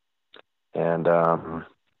 And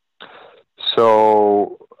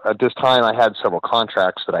so at this time I had several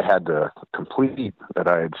contracts that I had to complete that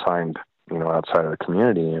I had signed, outside of the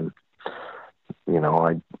community. And,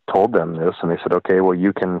 I told them this, and they said, "Okay, well,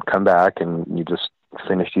 you can come back and you just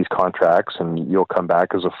finish these contracts and you'll come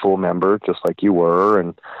back as a full member, just like you were.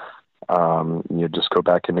 And you just go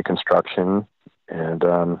back into construction." And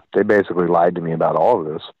they basically lied to me about all of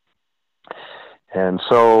this. And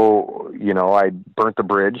so, I burnt the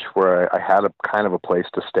bridge where I had a kind of a place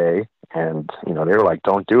to stay. And, they were like,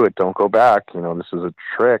 "Don't do it. Don't go back. This is a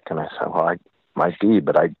trick." And I said, "Well, I might be,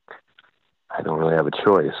 but I don't really have a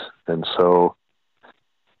choice." And so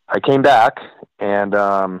I came back, and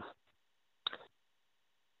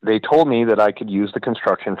they told me that I could use the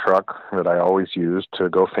construction truck that I always used to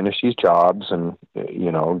go finish these jobs and,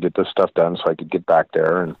 get this stuff done so I could get back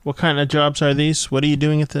there. And what kind of jobs are these? What are you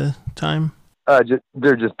doing at the time?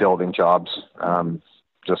 They're just building jobs,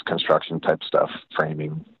 just construction type stuff,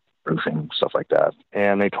 framing, roofing, stuff like that.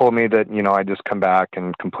 And they told me that, I'd just come back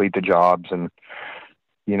and complete the jobs and,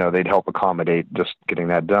 they'd help accommodate just getting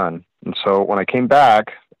that done. And so when I came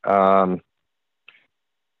back, they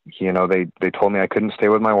told me I couldn't stay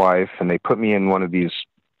with my wife, and they put me in one of these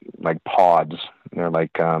like pods. They're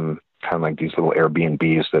like, kind of like these little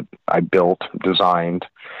Airbnbs that I built, designed,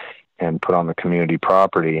 and put on the community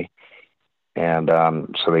property. And,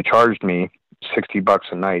 so they charged me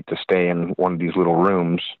 $60 a night to stay in one of these little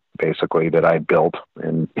rooms, basically, that I built.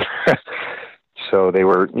 And so they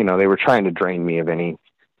were trying to drain me of any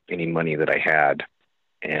money that I had.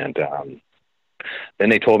 And, then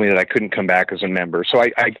they told me that I couldn't come back as a member. So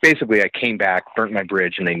I basically came back, burnt my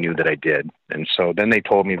bridge, and they knew that I did. And so then they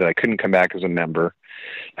told me that I couldn't come back as a member.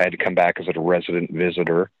 I had to come back as a resident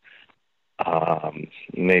visitor. And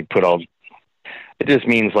they put it just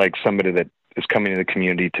means like somebody that is coming to the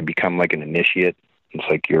community to become like an initiate. It's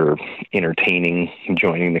like you're entertaining,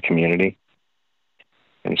 joining the community.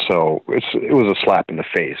 And so it was a slap in the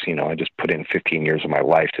face. I just put in 15 years of my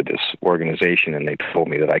life to this organization, and they told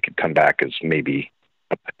me that I could come back as maybe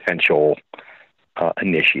a potential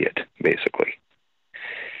initiate, basically.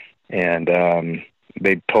 And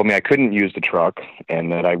they told me I couldn't use the truck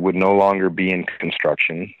and that I would no longer be in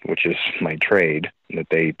construction, which is my trade, and that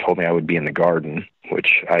they told me I would be in the garden,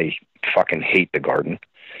 which I fucking hate the garden.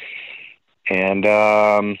 And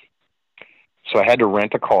so I had to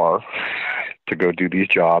rent a car to go do these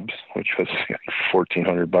jobs, which was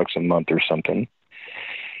 $1,400 a month or something.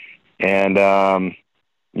 And,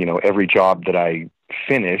 every job that I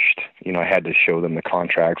finished, I had to show them the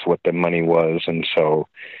contracts, what the money was. And so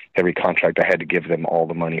every contract, I had to give them all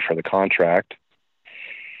the money for the contract.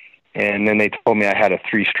 And then they told me I had a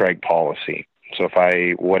 3-strike policy. So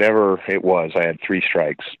whatever it was, I had 3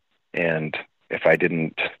 strikes. And if I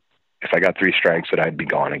got 3 strikes, that I'd be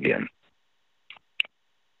gone again.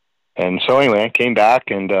 And so anyway, I came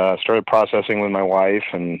back and started processing with my wife,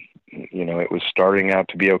 and, it was starting out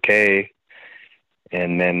to be okay.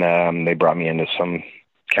 And then they brought me into some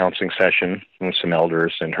counseling session with some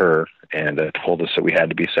elders and her, and told us that we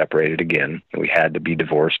had to be separated again. We had to be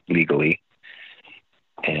divorced legally.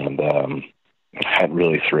 And that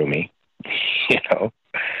really threw me,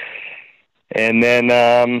 And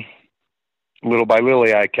then little by little,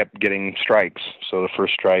 I kept getting strikes. So the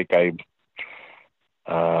first strike, I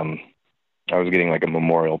was getting like a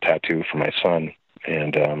memorial tattoo for my son,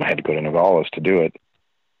 and I had to go to Nogales to do it.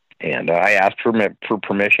 And I asked for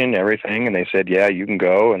permission, everything, and they said, yeah, you can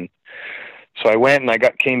go. And so I went,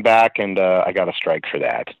 and came back, and I got a strike for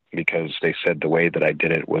that because they said the way that I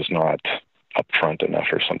did it was not upfront enough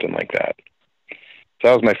or something like that. So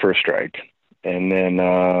that was my first strike. And then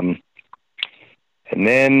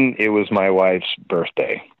it was my wife's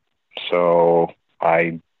birthday. So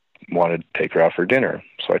I wanted to take her out for dinner.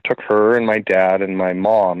 So I took her and my dad and my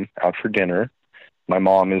mom out for dinner. My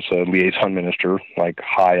mom is a liaison minister, like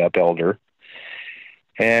high up elder.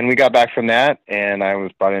 And we got back from that, and I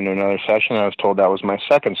was brought into another session. I was told that was my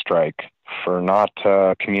second strike for not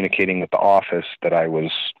communicating with the office that I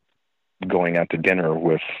was going out to dinner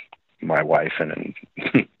with my wife and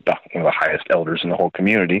one of the highest elders in the whole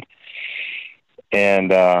community.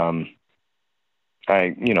 And I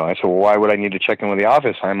said, well, why would I need to check in with the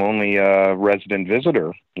office? I'm only a resident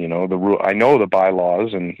visitor. I know the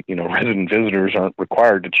bylaws, and, resident visitors aren't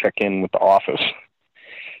required to check in with the office.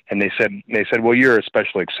 And they said, well, you're a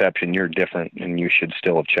special exception. You're different, and you should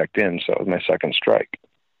still have checked in. So it was my second strike.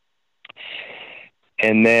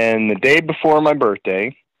 And then the day before my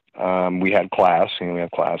birthday, we had class. We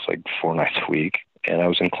have class like 4 nights a week. And I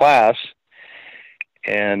was in class,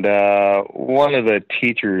 and one of the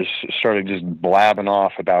teachers started just blabbing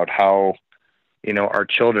off about how, our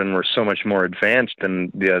children were so much more advanced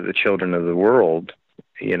than the children of the world,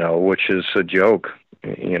 which is a joke.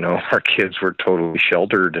 Our kids were totally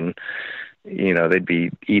sheltered, and, they'd be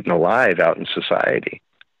eaten alive out in society.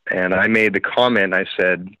 And I made the comment, I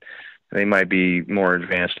said, they might be more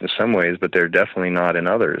advanced in some ways, but they're definitely not in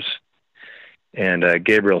others. And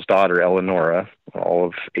Gabriel's daughter, Eleonora, all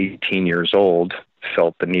of 18 years old,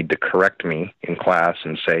 felt the need to correct me in class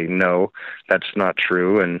and say, no, that's not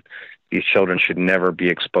true, and these children should never be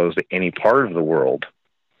exposed to any part of the world.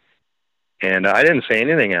 And I didn't say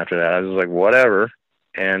anything after that. I was like, whatever.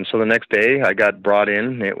 And so the next day I got brought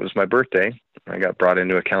in. It was my birthday. I got brought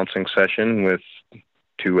into a counseling session with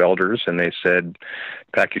two elders, and they said,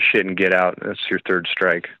 pack your shit and get out. That's your third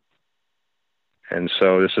strike. And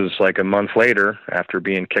so this is like a month later after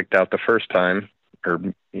being kicked out the first time,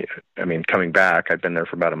 coming back. I'd been there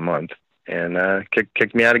for about a month, and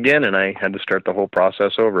kicked me out again, and I had to start the whole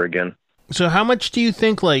process over again. So how much do you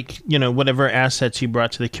think, whatever assets you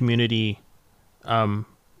brought to the community when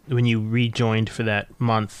you rejoined for that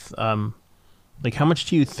month, how much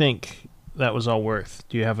do you think that was all worth?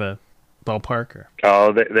 Do you have a ballpark? Or?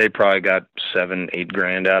 Oh, they probably got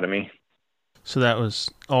 $7,000-8,000 out of me. So that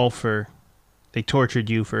was all they tortured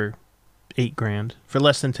you for $8,000, for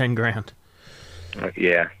less than $10,000.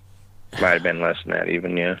 Yeah. Might have been less than that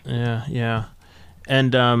even, yeah. Yeah.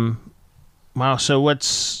 And, wow, so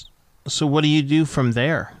what do you do from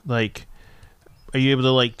there? Are you able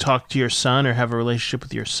to, talk to your son or have a relationship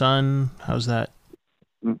with your son? How's that?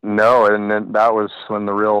 No, and then that was when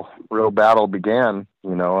the real battle began.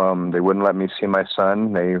 They wouldn't let me see my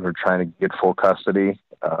son. They were trying to get full custody.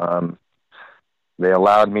 They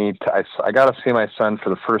allowed me I got to see my son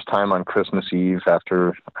for the first time on Christmas Eve after,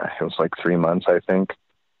 it was 3 months, I think,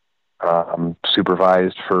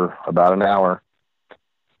 supervised for about an hour.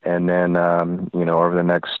 And then, over the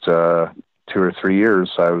next 2 or 3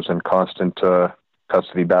 years, I was in constant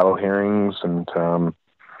custody battle hearings and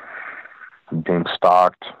being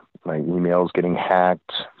stalked, my emails getting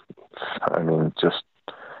hacked. Just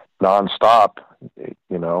nonstop,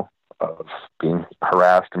 of being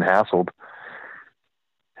harassed and hassled.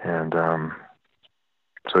 And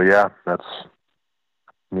so, yeah, that's,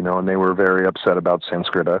 and they were very upset about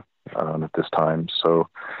Sanskrita at this time. So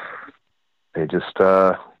they just,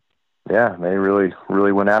 they really,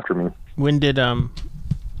 really went after me. When did,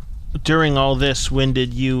 during all this, when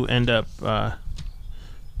did you end up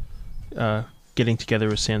getting together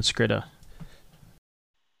with Sanskrita?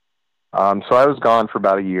 So I was gone for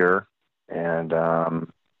about a year, and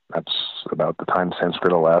that's about the time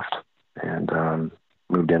Sanskrita left and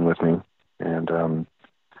moved in with me. And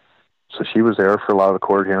so she was there for a lot of the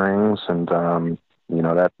court hearings, and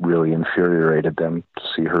that really infuriated them to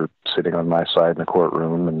see her sitting on my side in the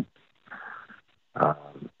courtroom. And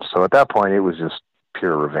so at that point, it was just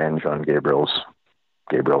pure revenge on Gabriel's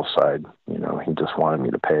side. He just wanted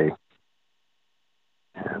me to pay.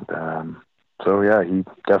 And so, yeah, he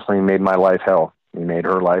definitely made my life hell. He made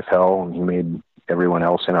her life hell, and he made everyone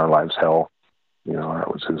else in our lives hell.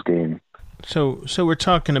 That was his game. So we're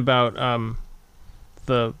talking about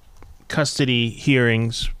the custody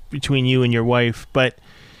hearings between you and your wife, but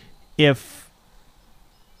if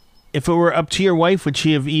it were up to your wife, would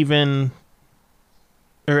she have even,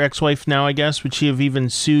 or ex-wife now, I guess, would she have even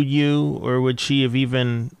sued you, or would she have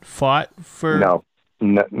even fought for? No,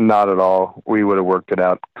 not at all. We would have worked it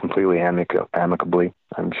out completely amicably.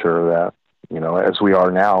 I'm sure of that. As we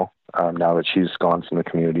are now, now that she's gone from the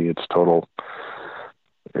community, it's totally,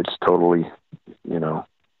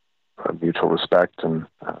 a mutual respect and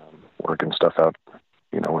working stuff out,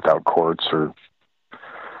 without courts or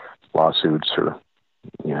lawsuits or,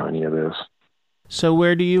 any of this. So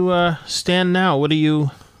where do you stand now? What are you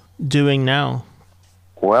doing now?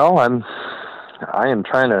 Well, I am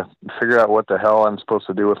trying to figure out what the hell I'm supposed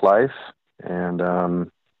to do with life. And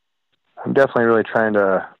I'm definitely really trying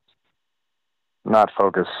to not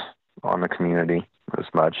focus on the community as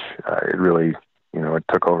much. It really, it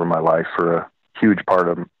took over my life for a huge part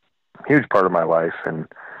of my life. And,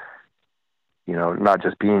 not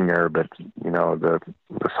just being there, but, the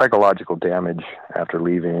psychological damage after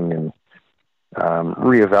leaving and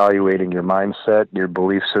reevaluating your mindset, your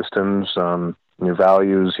belief systems, your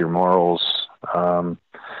values, your morals. Those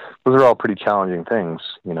are all pretty challenging things,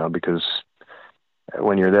 because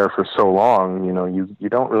when you're there for so long, you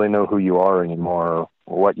don't really know who you are anymore,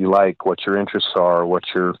 or what you like, what your interests are, what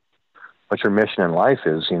your mission in life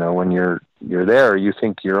is. When you're there, you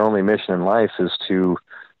think your only mission in life is to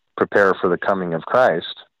prepare for the coming of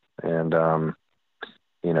Christ. And,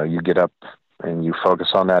 you get up and you focus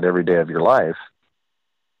on that every day of your life.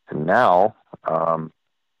 And now,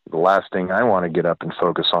 the last thing I want to get up and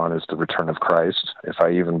focus on is the return of Christ. If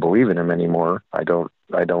I even believe in him anymore, I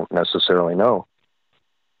don't necessarily know.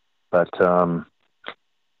 But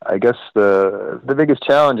I guess the biggest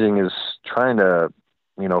challenging is trying to,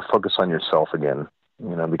 focus on yourself again.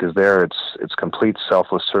 Because there it's complete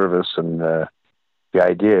selfless service, and the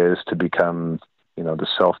idea is to become, the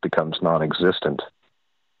self becomes non-existent,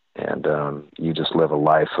 and you just live a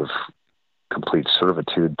life of complete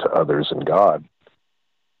servitude to others and God.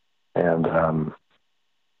 And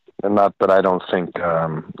not that I don't think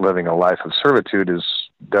living a life of servitude is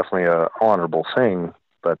definitely an honorable thing,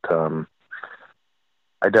 but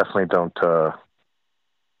I definitely don't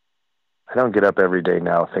don't get up every day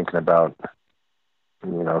now thinking about,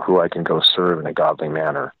 who I can go serve in a godly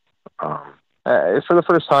manner. For the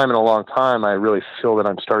first time in a long time, I really feel that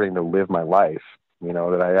I'm starting to live my life,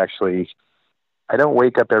 that I don't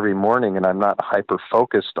wake up every morning and I'm not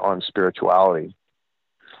hyper-focused on spirituality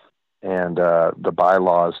and the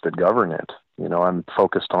bylaws that govern it. I'm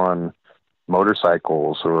focused on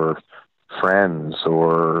motorcycles or friends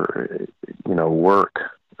or, work,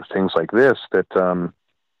 things like this that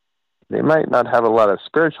they might not have a lot of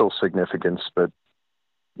spiritual significance, but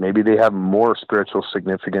maybe they have more spiritual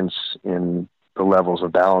significance in the levels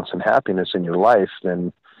of balance and happiness in your life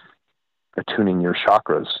than attuning your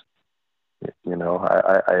chakras.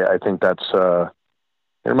 I think that's,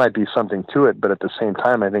 there might be something to it, but at the same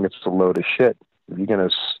time, I think it's a load of shit. If you're going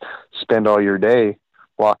to spend all your day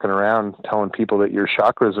walking around telling people that your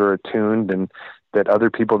chakras are attuned and that other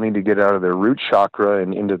people need to get out of their root chakra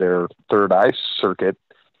and into their third eye circuit,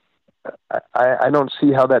 I don't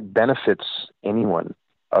see how that benefits anyone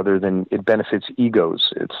other than it benefits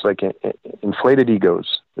egos. It's like inflated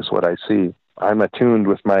egos is what I see. I'm attuned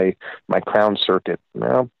with my crown circuit.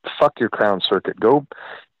 Well, fuck your crown circuit. Go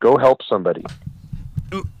help somebody.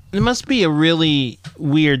 It must be a really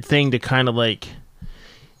weird thing to kind of like,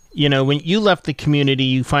 when you left the community,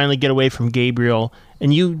 you finally get away from Gabriel,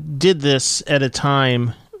 and you did this at a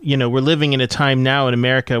time, we're living in a time now in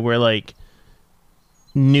America where like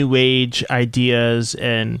new age ideas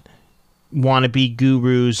and wannabe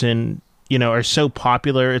gurus and, are so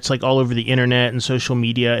popular. It's like all over the internet and social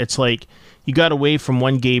media. It's like you got away from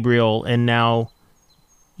one Gabriel and now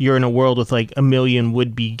you're in a world with like a million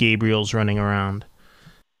would-be Gabriels running around.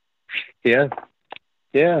 Yeah.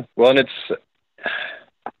 Yeah. Well, and it's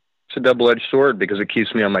a double-edged sword because it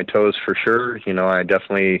keeps me on my toes for sure. I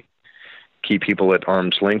definitely keep people at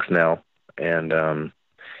arm's length now. And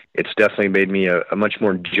it's definitely made me a much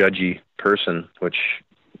more judgy person, which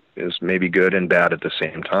is maybe good and bad at the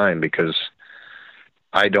same time because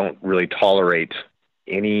I don't really tolerate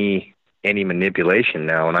any manipulation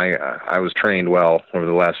now. And I was trained well over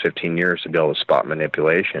the last 15 years to be able to spot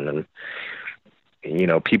manipulation. And,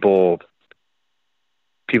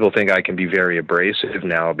 people think I can be very abrasive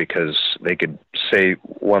now because they could say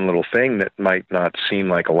one little thing that might not seem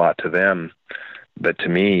like a lot to them. But to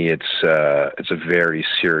me, it's a very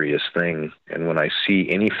serious thing. And when I see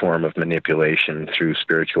any form of manipulation through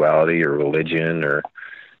spirituality or religion or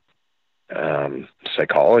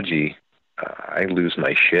psychology, I lose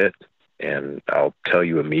my shit. And I'll tell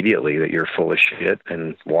you immediately that you're full of shit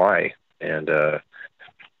and why. And I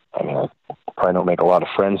probably don't make a lot of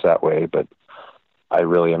friends that way, but I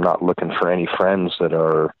really am not looking for any friends that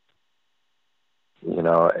are,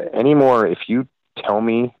 anymore. If you tell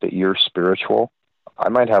me that you're spiritual, I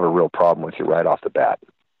might have a real problem with you right off the bat.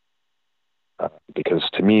 Because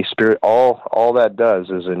to me, spirit, all that does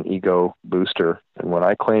is an ego booster. And when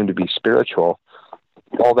I claim to be spiritual,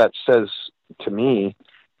 all that says to me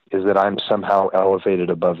is that I'm somehow elevated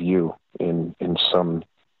above you in some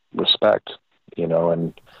respect,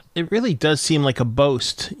 and it really does seem like a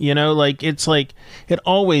boast, like it's like, it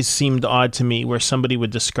always seemed odd to me where somebody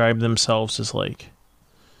would describe themselves as like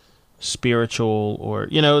spiritual or,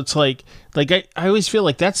 it's like I always feel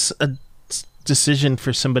like that's a decision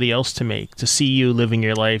for somebody else to make, to see you living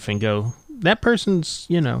your life and go, that person's,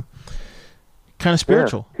 kind of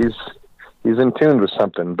spiritual. Yeah, he's in tune with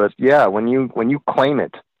something. But yeah, when you claim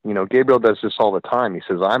it, Gabriel does this all the time. He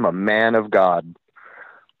says, I'm a man of God.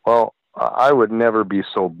 Well, I would never be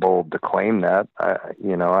so bold to claim that. I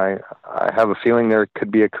have a feeling there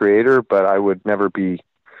could be a creator, but I would never be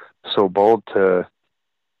so bold to,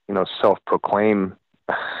 self-proclaim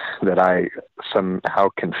that I somehow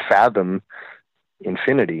can fathom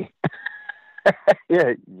infinity.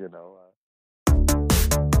 Yeah,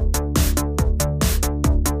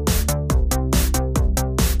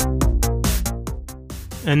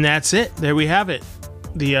 And that's it. There we have it.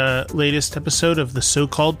 The latest episode of The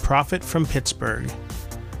So-Called Prophet from Pittsburgh.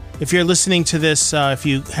 If you're listening to this, if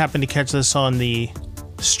you happen to catch this on the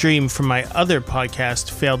stream from my other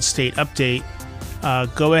podcast, Failed State Update,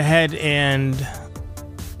 go ahead and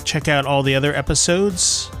check out all the other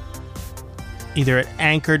episodes, either at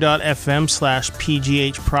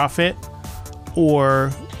anchor.fm/pghprophet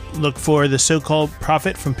or look for The So-Called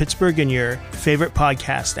Prophet from Pittsburgh in your favorite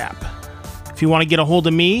podcast app. If you want to get a hold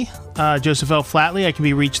of me, Joseph L. Flatley, I can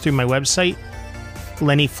be reached through my website,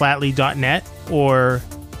 lennyflatley.net, or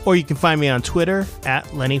you can find me on Twitter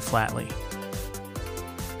at Lenny Flatley.